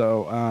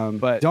 So,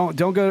 but don't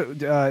go,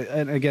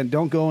 and again,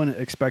 don't go in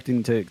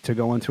expecting to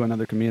go into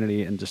another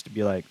community and just to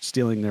be like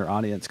stealing their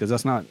audience, because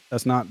that's not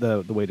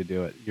the way to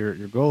do it. Your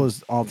goal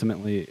is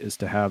ultimately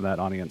to have that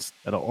audience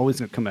that'll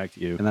always come back to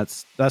you, and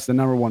that's the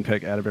number one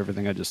pick out of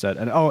everything I just said.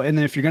 And and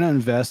then if you're gonna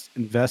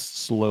invest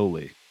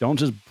slowly. Don't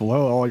just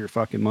blow all your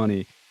fucking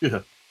money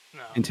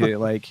into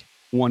like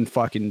one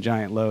fucking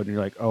giant load, and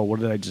you're like, oh,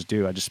 what did I just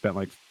do? I just spent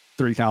like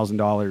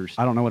 $3,000.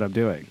 I don't know what I'm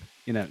doing.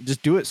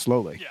 Just do it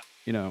slowly.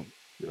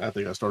 I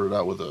think I started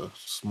out with a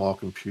small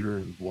computer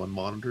and one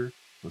monitor.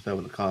 I was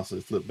having to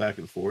constantly flip back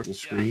and forth and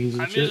screens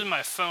and shit. I'm using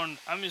my phone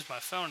and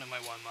my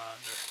one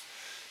monitor.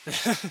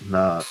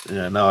 Now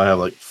I have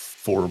like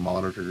 4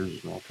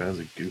 monitors and all kinds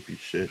of goofy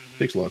shit.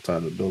 Takes a lot of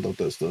time to build up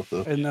that stuff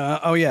though. And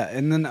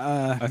and then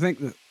I think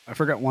I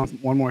forgot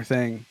one more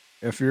thing.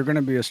 If you're going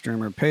to be a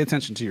streamer, pay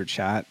attention to your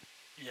chat.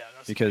 Yeah,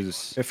 that's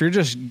because if you're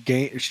just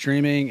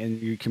streaming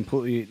and you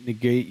completely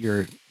negate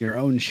your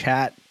own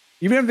chat,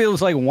 even if it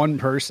was like one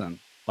person,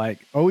 like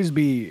always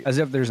be as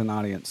if there's an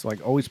audience.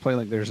 Like always play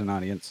like there's an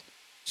audience.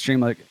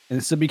 Stream like,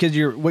 and so because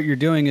what you're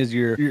doing is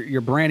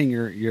you're branding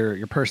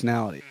your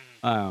personality.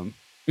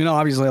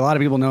 Obviously a lot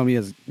of people know me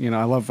as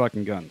I love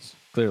fucking guns,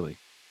 clearly.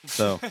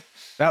 So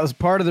that was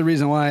part of the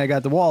reason why I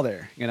got the wall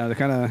there. To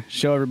kind of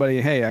show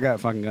everybody, hey, I got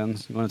fucking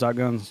guns. You want to talk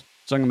guns?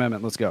 Second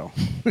Amendment, let's go.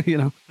 But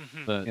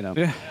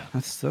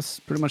that's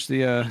pretty much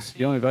the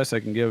only advice I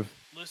can give.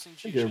 I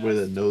think everybody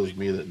that knows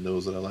me that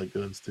knows that I like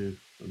guns too.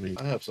 I mean,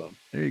 I have some.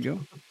 There you go.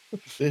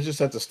 They just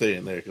have to stay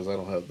in there because I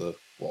don't have the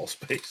wall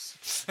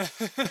space.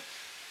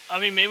 I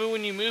mean, maybe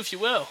when you move, you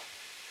will.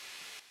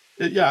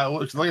 Yeah,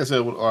 like I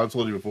said, I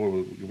told you before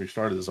when we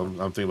started this, I'm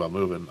thinking about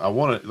moving. I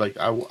want to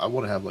I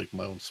want to have like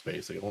my own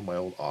space. Like I want my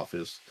own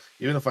office.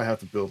 Even if I have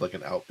to build like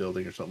an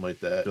outbuilding or something like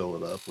that, fill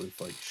it up with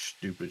like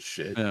stupid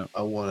shit. Yeah.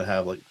 I want to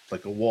have like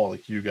a wall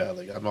like you got.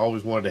 Like I've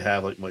always wanted to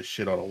have like my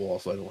shit on a wall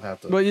so I don't have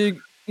to. But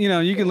you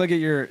can look at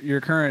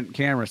your current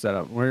camera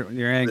setup, where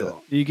your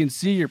angle. Yeah. You can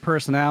see your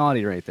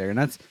personality right there, and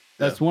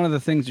that's one of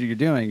the things that you're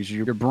doing is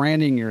you're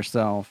branding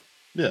yourself.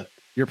 Yeah.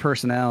 Your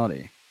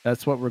personality.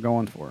 That's what we're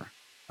going for.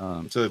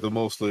 It's like the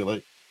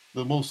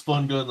most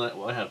fun gun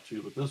I have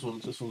too, but this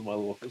one's this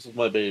is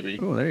my baby.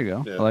 Oh, there you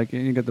go. Yeah. I like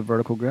it. You got the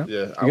vertical grip.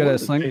 Yeah. You got a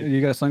sling. You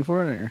got a sling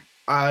for it? Or?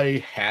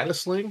 I had a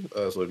sling.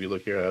 So if you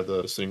look here, I have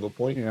the single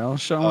point. Yeah, I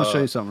want to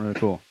show you something really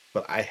cool.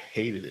 But I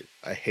hated it.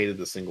 I hated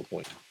the single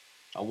point.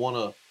 I want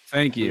to.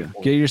 Thank you.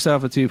 Get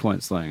yourself a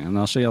 2-point sling, and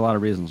I'll show you a lot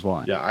of reasons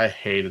why. Yeah, I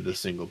hated the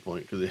single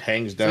point because it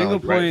hangs down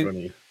right in front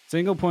of you.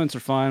 Single points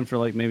are fine for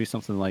like maybe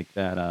something like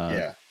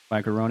that.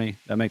 Macaroni.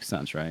 That makes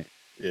sense, right?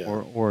 Yeah.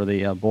 Or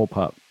the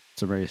bullpup.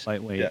 It's a very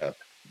lightweight. Yeah.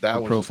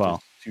 That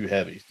profile. Too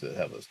heavy to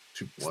have a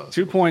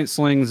 2-point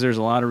slings. There's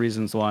a lot of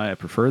reasons why I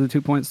prefer the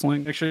 2-point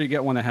sling. Make sure you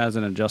get one that has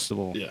an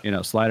adjustable,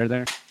 slider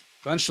there.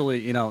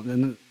 Eventually,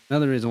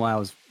 another reason why I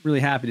was really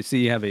happy to see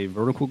you have a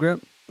vertical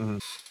grip. Mm-hmm.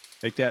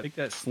 Take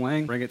that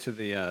sling, bring it to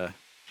the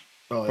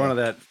front of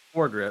that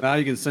foregrip. Now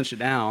you can cinch it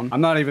down.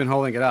 I'm not even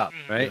holding it up,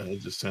 right? Yeah, it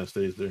just kind of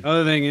stays there.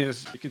 Other thing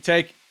is, you can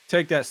take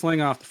that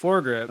sling off the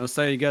foregrip. Let's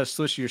say you got to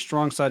switch your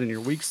strong side and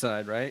your weak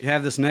side, right? You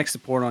have this neck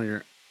support on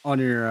your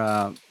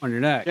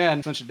neck. Yeah,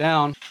 and cinch it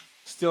down.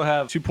 Still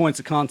have 2 points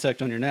of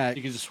contact on your neck.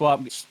 You can just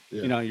swap,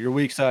 your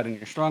weak side and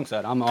your strong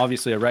side. I'm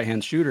obviously a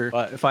right-hand shooter,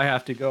 but if I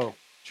have to go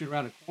shoot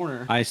around a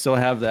corner, I still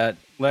have that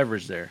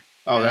leverage there.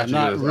 Oh, I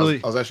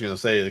was actually going to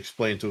say,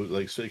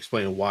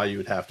 explain why you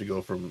would have to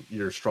go from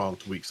your strong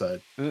to weak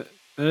side.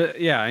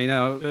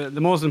 The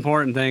most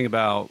important thing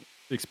about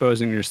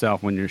exposing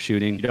yourself when you're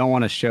shooting, you don't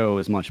want to show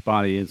as much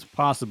body as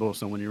possible.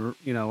 So when you're,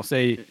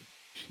 say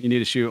you need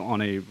to shoot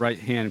on a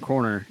right-hand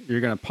corner, you're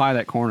going to pie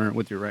that corner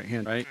with your right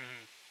hand, right?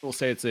 Mm-hmm. We'll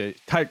say it's a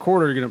tight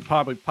quarter, you're going to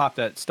probably pop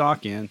that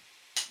stock in.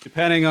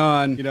 Depending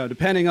on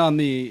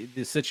the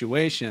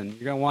situation,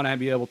 you're going to want to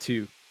be able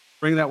to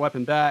bring that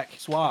weapon back,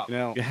 swap.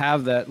 You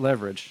have that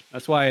leverage.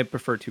 That's why I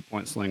prefer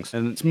 2-point slings,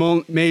 and it's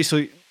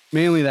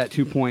mainly that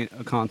 2-point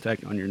of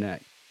contact on your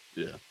neck.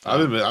 Yeah,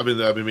 I've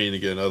been meaning to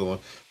get another one.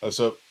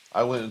 So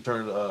I went and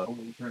turned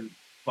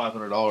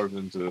 $500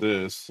 into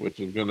this, which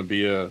is going to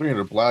be a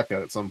 300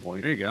 blackout at some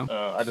point. There you go.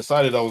 I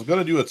decided I was going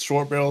to do a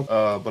short barrel,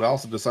 but I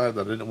also decided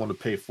that I didn't want to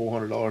pay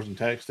 $400 in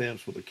tax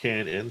stamps with a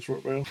can and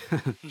short barrel.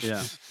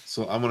 Yeah.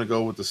 So I'm going to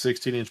go with the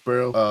 16-inch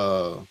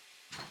barrel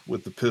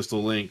with the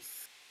pistol length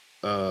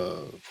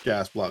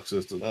gas block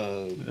system.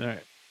 All right.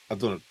 I've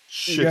done a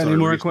shit. You got any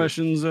more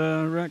questions,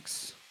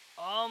 Rex?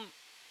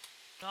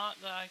 Not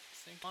that I can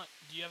think.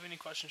 Do you have any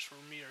questions for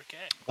me or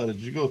Kay?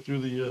 Did you go through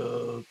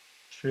the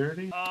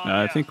charity?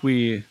 I think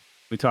we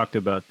talked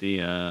about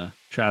the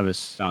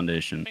Travis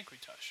Foundation. I think we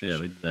touched. Yeah,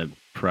 we did that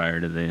prior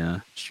to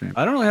the stream.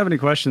 I don't really have any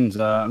questions.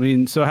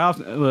 So how?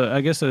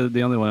 I guess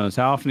the only one is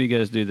how often do you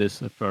guys do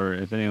this? If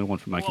anyone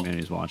from my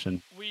community is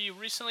watching. We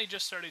recently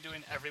just started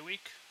doing every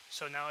week,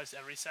 so now it's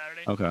every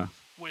Saturday. Okay.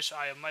 Which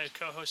my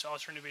co-host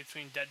alternating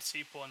between Dead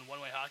Seeple and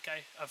One Way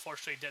Hawkeye.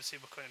 Unfortunately, Dead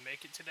Seeple couldn't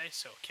make it today,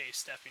 so Kay's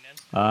stepping in.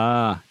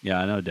 Yeah,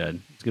 I know Dead.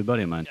 He's a good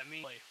buddy of mine. Yeah,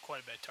 me play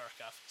quite a bit of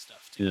Tarkov and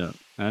stuff too. Yeah,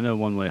 I know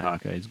One Way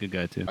Hawkeye. He's a good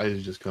guy too. I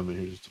just come in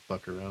here just to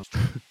fuck around.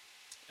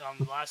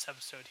 The last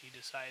episode, he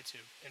decided to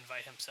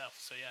invite himself.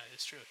 So yeah,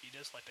 it's true. He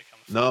does like to come.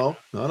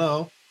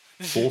 No.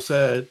 Bull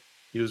said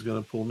he was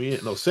going to pull me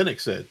in. No, Cynic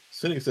said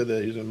that he was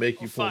going to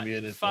make you pull me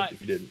in if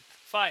you didn't.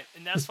 Fine,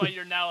 and that's why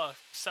you're now a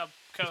sub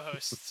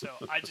co-host. So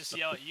I just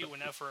yell at you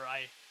whenever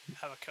I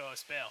have a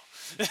co-host bail.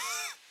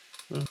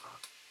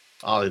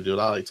 I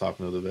like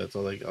talking to the vets. I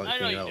like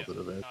hanging out with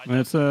the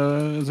vets.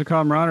 It's a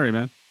camaraderie,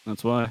 man.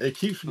 That's why it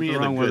keeps me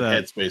in a good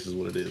headspace. Is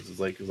what it is. It's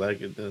like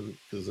because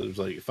it's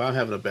like if I'm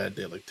having a bad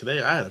day, like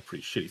today, I had a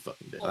pretty shitty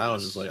fucking day. I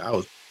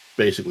was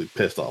basically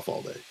pissed off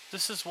all day.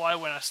 This is why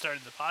when I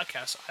started the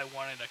podcast, I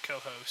wanted a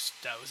co-host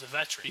that was a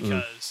veteran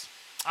because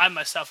I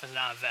myself is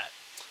not a vet.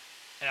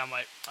 And I'm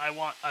like, I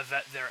want a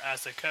vet there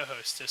as a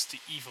co-host just to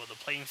evil the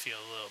playing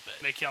field a little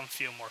bit. Make them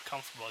feel more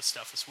comfortable and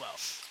stuff as well.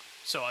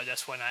 So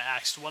that's when I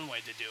asked One Way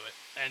to do it.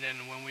 And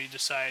then when we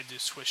decided to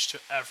switch to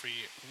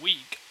every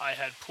week, I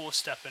had Pool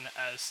step in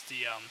as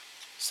the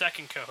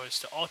second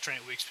co-host to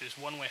alternate weeks because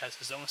One Way has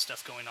his own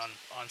stuff going on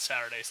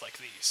Saturdays like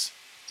these.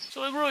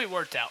 So it really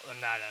worked out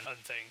on that end of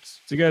things.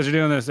 So you guys are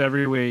doing this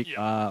every week.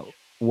 Yeah.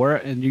 Where,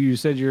 and you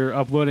said you're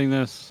uploading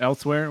this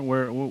elsewhere?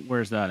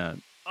 Where's that at?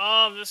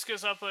 This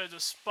gets uploaded to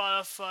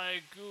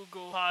Spotify,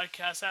 Google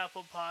Podcasts,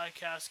 Apple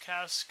Podcasts,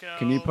 Casco.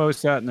 Can you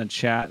post that in the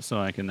chat so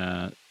I can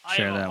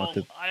share that with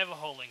the... I have a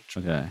whole link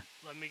tree. Okay.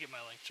 Let me get my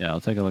link tree. Yeah,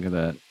 I'll take a look at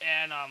that.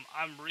 And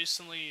I'm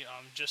recently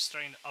just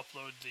starting to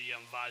upload the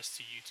VODs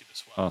to YouTube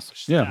as well. Awesome.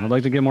 Yeah, I'd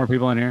like to get more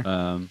people in here. It's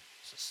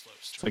a slow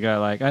start.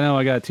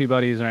 I got 2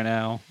 buddies right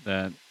now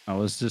that I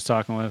was just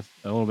talking with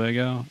a little bit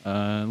ago.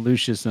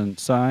 Lucius and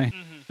Cy.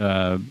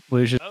 Mm-hmm.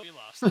 Lucius. Oh, you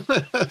lost.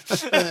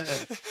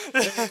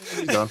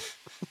 He's gone.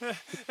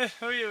 That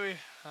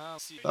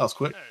was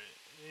quick.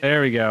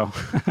 There we go.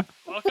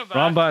 Welcome back.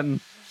 Wrong button.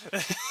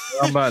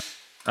 Wrong button.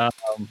 I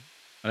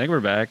think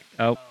we're back.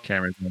 Oh,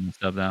 camera's doing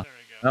stuff now.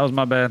 That was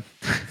my bad.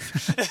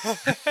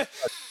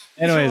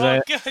 Anyways,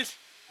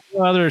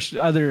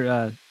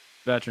 other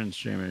veteran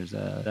streamers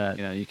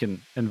that you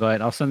can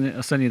invite. I'll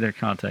send you their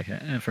contact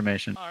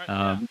information. All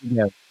right,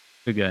 yeah,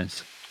 good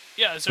guys.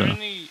 Yeah, is there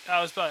any?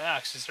 I was about to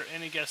ask. Is there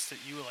any guests that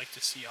you would like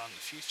to see on the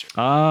future?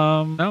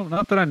 No,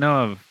 not that I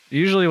know of.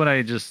 Usually, when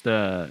I just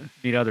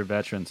meet other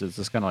veterans, it's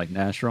just kind of like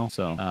natural.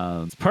 So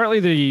it's partly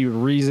the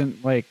reason.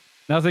 Like,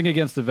 nothing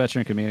against the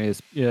veteran community,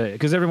 is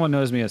because everyone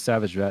knows me as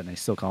Savage Vet, and they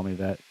still call me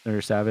Vet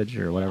or Savage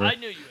or whatever. I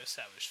knew you as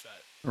Savage Vet.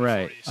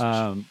 Right.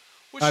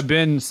 I've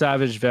been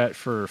Savage Vet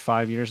for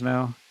 5 years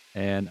now,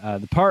 and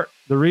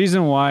the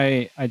reason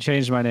why I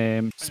changed my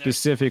name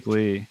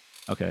specifically.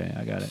 Okay,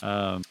 I got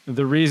it.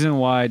 The reason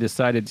why I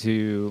decided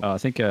to, I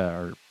think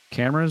our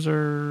cameras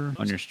are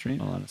on your stream.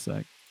 Hold on a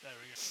sec. There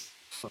we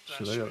go.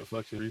 Should I got a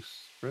flexi?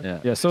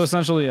 Yeah. So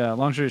essentially,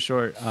 long story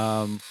short,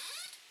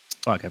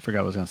 fuck, I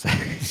forgot what I was gonna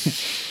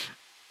say.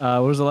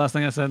 What was the last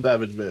thing I said?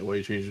 Savage Vet. Why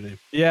you changed your name?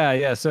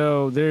 Yeah.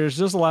 So there's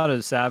just a lot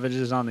of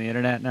savages on the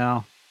internet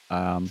now.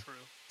 True.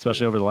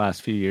 Especially over the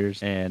last few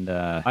years. And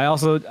I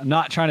also, I'm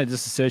not trying to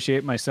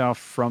disassociate myself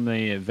from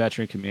the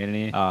veteran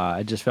community.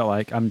 I just felt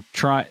like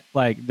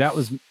that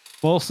was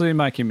mostly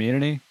my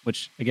community,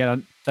 which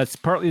again, that's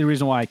partly the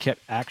reason why I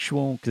kept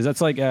Actual, because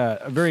that's like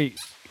a very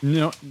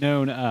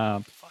known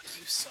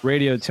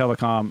radio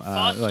telecom,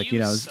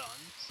 son.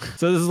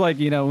 So this is like,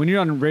 when you're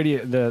on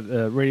radio,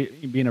 the radio,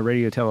 being a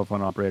radio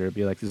telephone operator, it'd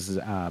be like, this is,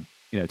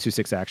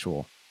 26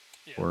 Actual,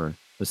 or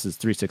this is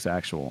 36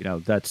 Actual.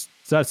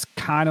 That's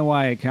kind of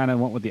why I kind of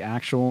went with the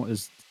Actual,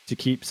 is to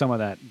keep some of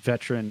that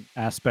veteran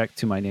aspect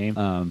to my name.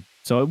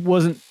 So it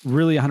wasn't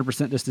really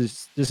 100%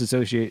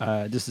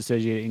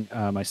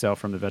 disassociating myself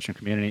from the veteran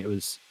community. It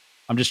was,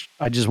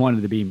 I just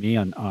wanted to be me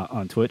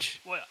on Twitch.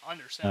 Well,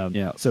 understand.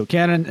 Yeah. So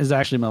Cannon is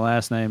actually my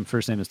last name.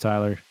 First name is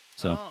Tyler.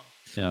 So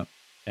yeah.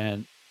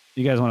 And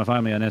you guys want to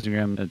find me on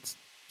Instagram? It's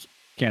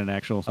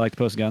CannonActual. I like to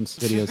post guns,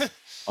 videos,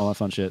 all that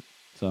fun shit.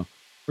 So.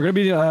 We're gonna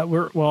be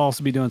we'll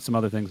also be doing some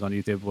other things on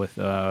YouTube with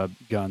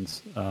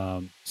guns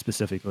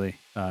specifically.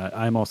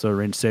 I'm also a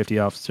range safety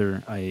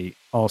officer. I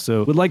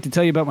also would like to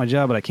tell you about my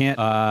job, but I can't.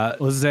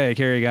 Let's say I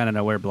carry a gun and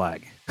I wear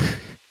black. Okay.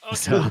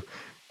 So,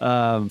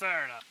 fair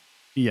enough.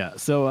 Yeah.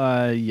 So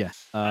yeah.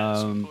 I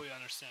completely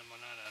understand why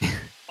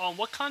not.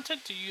 What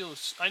content do you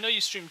use? I know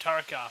you stream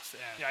Tarkov,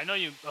 and I know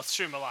you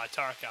stream a lot of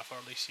Tarkov, or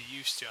at least you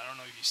used to. I don't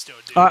know if you still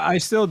do. I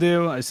still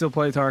do. I still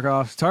play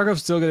Tarkov.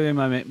 Tarkov's still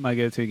gonna be my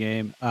go-to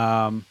game.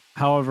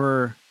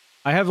 However,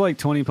 I have like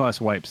 20 plus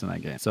wipes in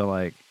that game, so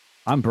like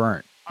I'm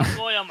burnt. I'm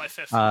only on my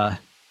 5th wipe.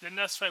 The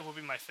next fight will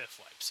be my 5th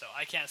wipe, so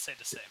I can't say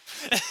the same.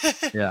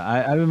 Yeah,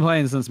 I've been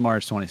playing since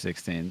March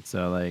 2016,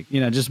 so like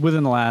just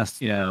within the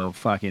last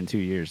fucking 2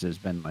 years, there's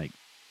been like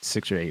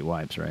 6 or 8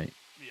 wipes, right?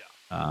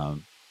 Yeah.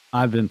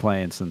 I've been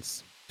playing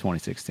since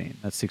 2016.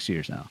 That's 6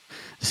 years now.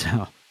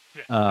 So.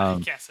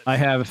 I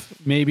have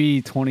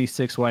maybe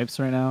 26 wipes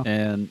right now,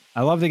 and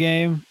I love the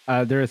game.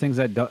 There are things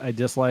I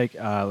dislike.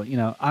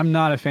 I'm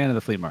not a fan of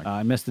the flea market.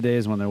 I miss the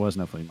days when there was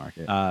no flea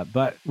market.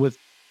 But with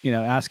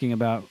asking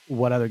about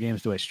what other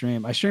games do I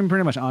stream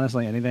pretty much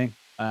honestly anything.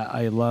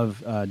 I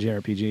love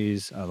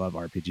JRPGs. I love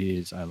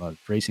RPGs. I love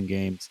racing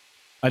games.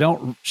 I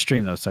don't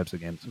stream those types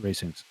of games,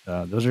 racings.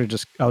 Those are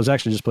just. I was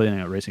actually just playing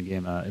a racing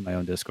game in my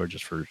own Discord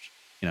just for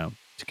to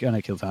kind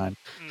of kill time.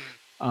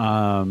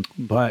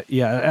 But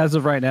yeah, as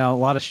of right now, a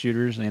lot of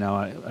shooters.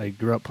 I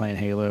grew up playing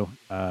Halo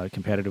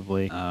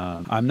competitively.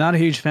 I'm not a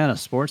huge fan of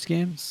sports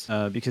games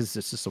because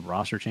it's just a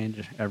roster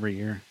change every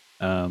year.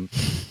 I don't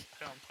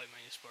play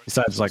many sports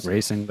besides like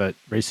racing, but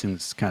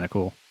racing's kind of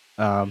cool.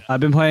 I've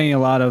been playing a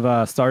lot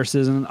of Star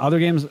Citizen, other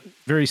games,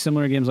 very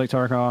similar games like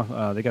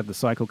Tarkov. They got the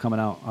cycle coming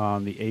out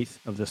on the 8th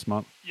of this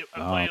month. Yep, I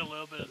played a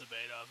little bit of the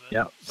beta of it.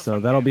 Yeah,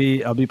 so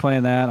I'll be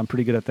playing that. I'm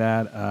pretty good at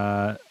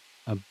that.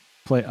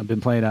 I've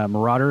been playing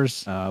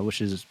Marauders,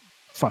 which is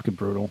fucking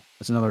brutal.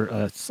 It's another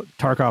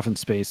Tarkov in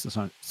space,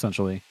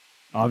 essentially.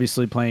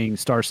 Obviously, playing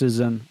Star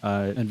Citizen,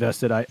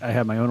 invested. I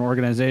have my own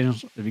organization.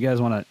 If you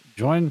guys want to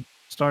join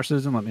Star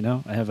Citizen, let me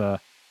know. I have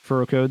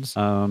referral codes.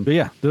 But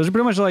yeah, those are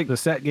pretty much like the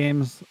set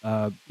games.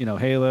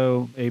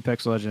 Halo,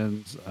 Apex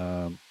Legends,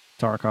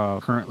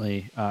 Tarkov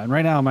currently. And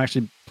right now, I'm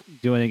actually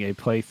doing a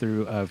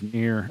playthrough of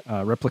Nier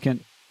Replicant,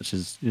 which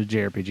is a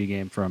JRPG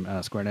game from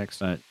Square Enix.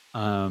 But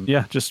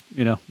yeah, just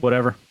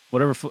whatever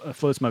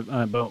floats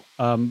my boat.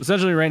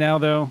 Essentially, right now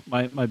though,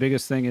 my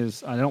biggest thing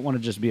is I don't want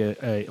to just be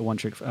a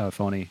one-trick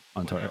phony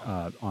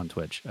on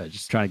Twitch.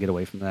 Just trying to get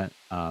away from that.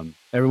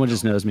 Everyone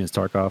just knows me as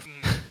Tarkov,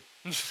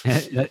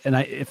 and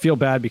I feel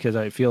bad because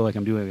I feel like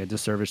I'm doing a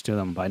disservice to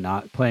them by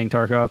not playing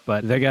Tarkov.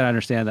 But they gotta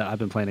understand that I've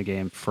been playing the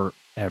game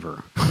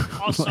forever.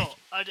 Also,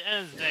 at the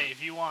end of the day,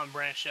 if you want to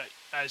branch out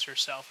as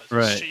yourself as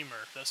a streamer,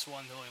 that's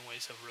one of the only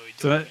ways of really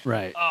doing it.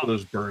 Right.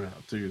 There's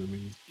burnout too. I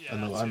mean, Yeah,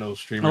 I know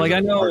streamers. Like I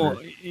know,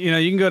 you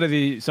can go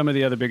to some of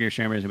the other bigger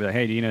streamers and be like,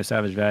 "Hey, do you know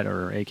Savage Vet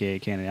or AKA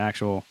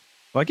CannonActual?"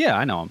 Like, yeah,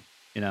 I know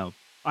him.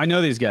 I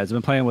know these guys. I've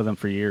been playing with them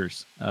for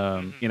years.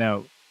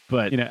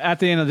 But at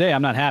the end of the day,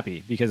 I'm not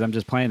happy because I'm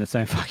just playing the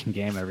same fucking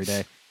game every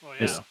day. Well,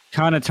 yeah. It's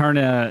kind of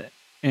turned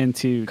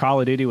into Call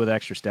of Duty with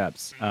extra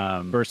steps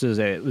versus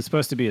it was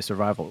supposed to be a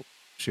survival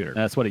shooter.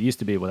 That's what it used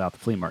to be without the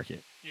flea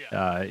market.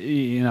 Yeah.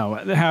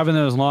 Having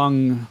those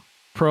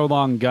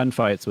prolonged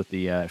gunfights with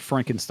the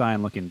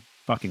Frankenstein-looking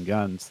fucking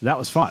guns, that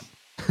was fun.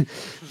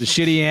 The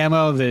shitty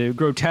ammo, the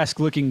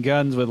grotesque-looking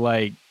guns with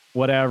like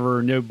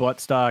whatever, no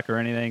buttstock or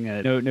anything,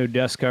 no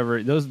dust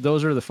cover.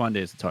 Those are the fun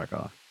days of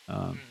Tarkov.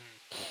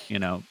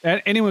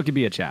 Anyone could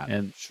be a chat,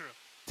 and True.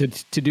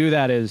 To do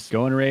that is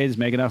go in raids,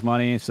 make enough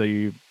money so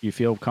you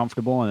feel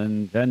comfortable,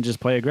 and then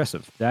just play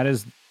aggressive. That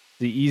is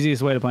the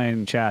easiest way to play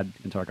in Chad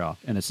in Tarkov,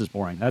 and it's just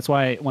boring. That's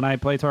why when I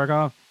play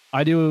Tarkov,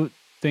 I do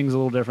things a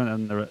little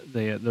different than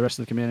the rest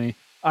of the community.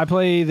 I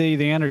play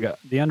the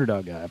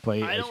underdog guy. I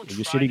play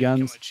the shitty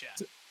guns.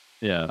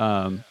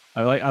 Yeah.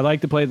 I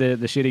like to play the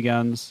shitty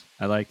guns.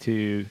 I like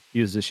to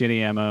use the shitty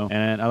ammo,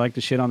 and I like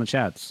to shit on the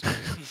chats.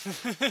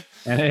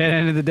 And at the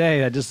end of the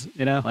day, I just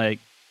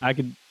I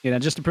could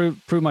just to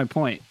prove my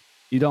point.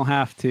 You don't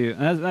have to.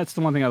 And that's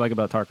the one thing I like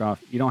about Tarkov.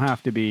 You don't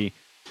have to be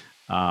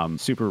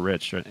super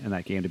rich in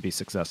that game to be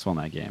successful in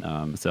that game.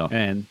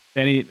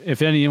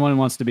 If anyone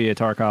wants to be a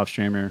Tarkov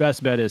streamer,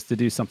 best bet is to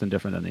do something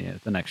different than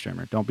the next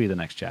streamer. Don't be the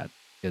next Chad,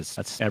 because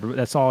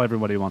that's all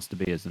everybody wants to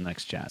be is the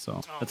next Chad.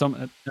 So that's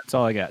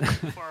all I got.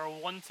 For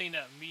one thing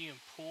that me and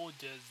Pool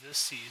did this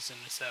season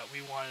is that we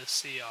wanted to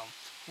see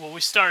we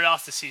started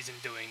off the season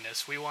doing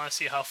this. We want to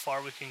see how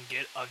far we can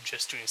get of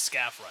just doing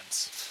scav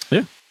runs.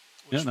 Yeah.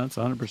 Yeah, that's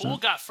 100%. Pool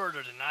got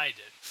further than I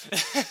did.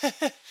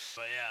 But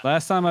yeah.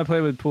 Last time I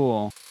played with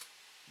Pool,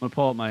 I'm gonna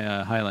pull up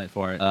my highlight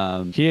for it.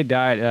 He had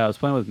died. I was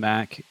playing with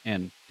Mac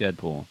and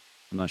Deadpool.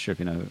 I'm not sure if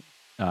you know,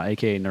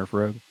 aka Nerf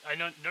Rogue. I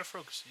know Nerf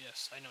Rogue.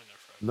 Yes, I know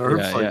Nerf Rogue.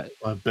 Nerf's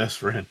my best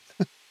friend.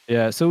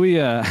 Yeah. So we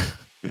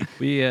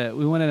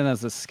went in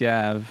as a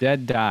scav.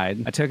 Dead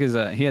died. I took his.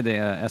 He had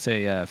the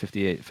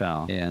SA-58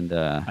 FAL, and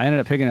I ended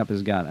up picking up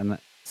his gun. And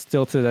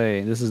still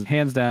today, this is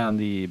hands down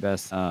the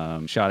best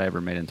shot I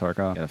ever made in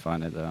Tarkov. Gotta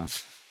find it though.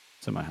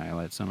 It's in my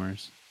highlight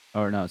summers.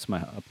 Or no, it's my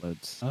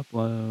uploads.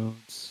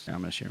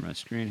 I'm gonna share my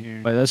screen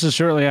here. But this is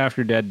shortly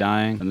after Dead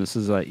dying, and this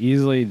is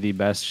easily the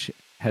best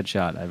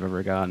headshot I've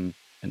ever gotten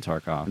in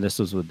Tarkov. And this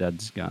was with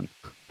Dead's gun,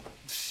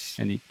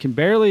 and you can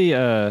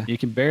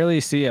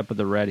barely see up with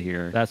the red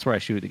here. That's where I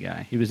shoot the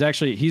guy.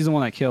 He's the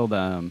one that killed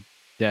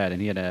Dead, and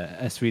he had a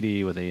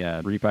SVD with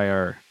a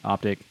Reap-IR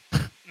optic.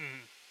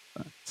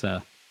 So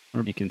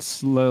you can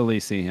slowly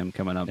see him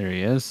coming up. There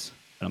he is.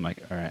 And I'm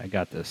like, all right, I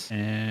got this,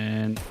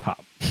 and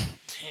pop.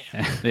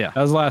 Yeah,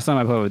 that was the last time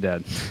I played with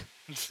Dead.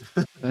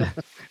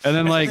 And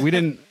then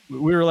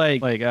we were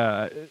like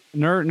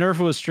Nerf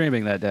was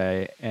streaming that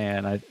day,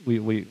 and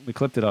we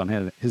clipped it on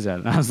his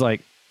end, and I was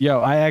like,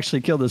 yo, I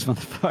actually killed this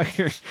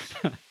motherfucker.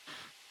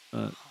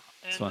 And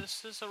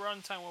this is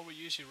around the time where we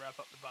usually wrap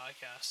up the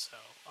podcast. So,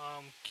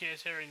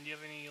 Terry, do you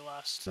have any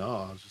last?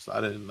 No,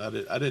 I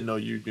didn't know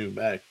you knew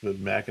Mac, but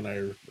Mac and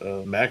I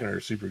are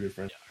super good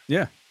friends.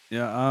 Yeah.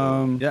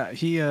 Yeah.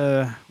 He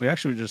we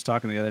actually were just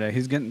talking the other day.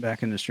 He's getting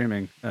back into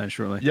streaming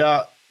shortly.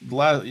 Yeah.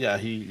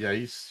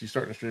 He's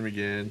starting to stream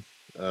again.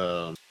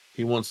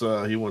 He wants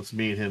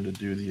me and him to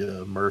do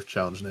the Murph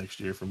challenge next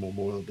year for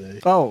Memorial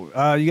Day.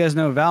 Oh, you guys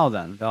know Val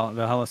then?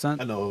 Valhalla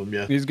Sent? I know him,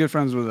 yeah. He's good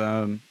friends with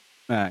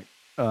Mac.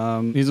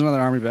 He's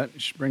another Army vet. You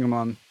should bring him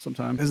on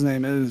sometime. His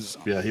name is...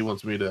 Yeah, he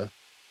wants me to...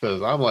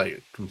 Because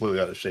I'm completely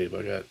out of shape.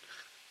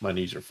 My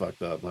knees are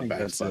fucked up. My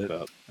back's fucked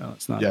up. No,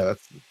 it's not. Yeah,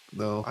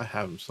 no, I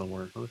have him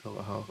somewhere.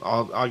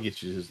 I'll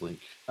get you his link.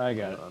 I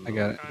got it.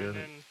 Cannon,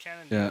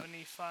 do you have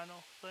any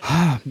final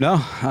thing? No.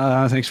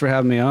 Thanks for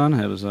having me on.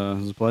 It was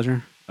a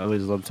pleasure. I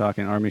always love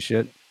talking Army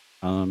shit.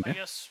 I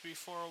guess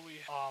before we...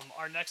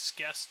 our next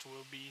guest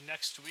will be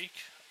next week.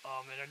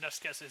 And our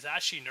next guest is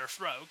actually Nerf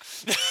Rogue.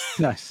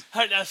 Nice.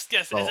 Our next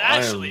guest is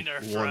actually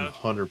Nerf Rogue.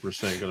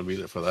 100% going to be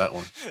there for that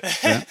one.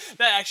 Yeah.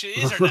 That actually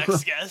is our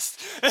next guest.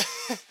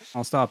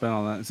 I'll stop in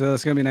on that. So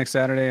that's going to be next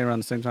Saturday around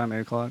the same time, 8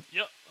 o'clock?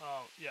 Yep.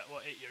 Yeah,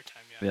 well, 8 your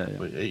time, Yeah.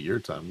 Wait, 8 your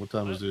time? What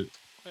time is it?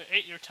 Wait,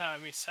 8 your time,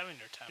 I mean 7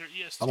 your time.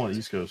 You're EST. I'm on the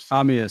East Coast.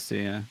 I'm EST,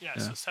 yeah. Yeah,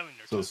 so 7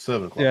 your time. So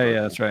 7 o'clock.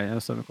 Yeah, that's right. Yeah,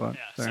 7 o'clock.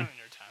 Yeah, Sorry. 7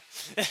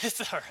 your time.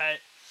 It's alright.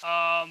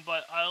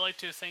 But I'd like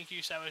to thank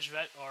you, Savage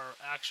Vet, or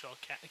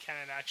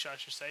CannonActual, I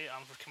should say,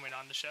 for coming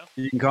on the show.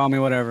 You can call me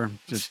whatever.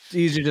 Just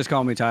easy, just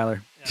call me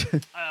Tyler. Yeah.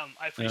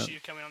 I appreciate you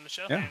coming on the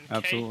show. Yeah, and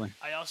absolutely.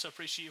 Kay, I also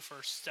appreciate you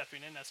for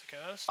stepping in as a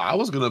co-host. I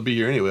was going to be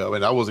here anyway. I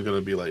mean, I wasn't going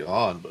to be like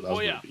on, but I was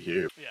going to be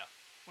here. Yeah.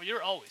 Well,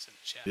 you're always in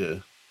the chat.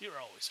 Yeah. You're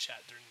always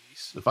chat during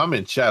these. If I'm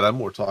in chat, I'm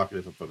more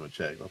talkative if I'm in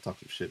chat. I'll talk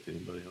some shit to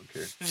anybody. I don't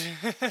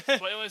care.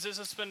 Well, anyways, this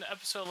has been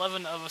episode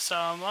 11 of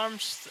Asylum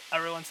Arms.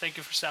 Everyone, thank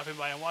you for stopping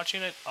by and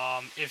watching it.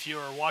 If you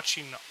are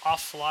watching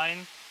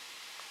offline,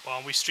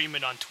 we stream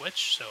it on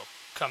Twitch, so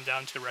come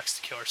down to Rex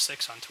the Killer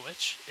 6 on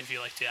Twitch if you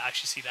like to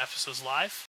actually see the episodes live.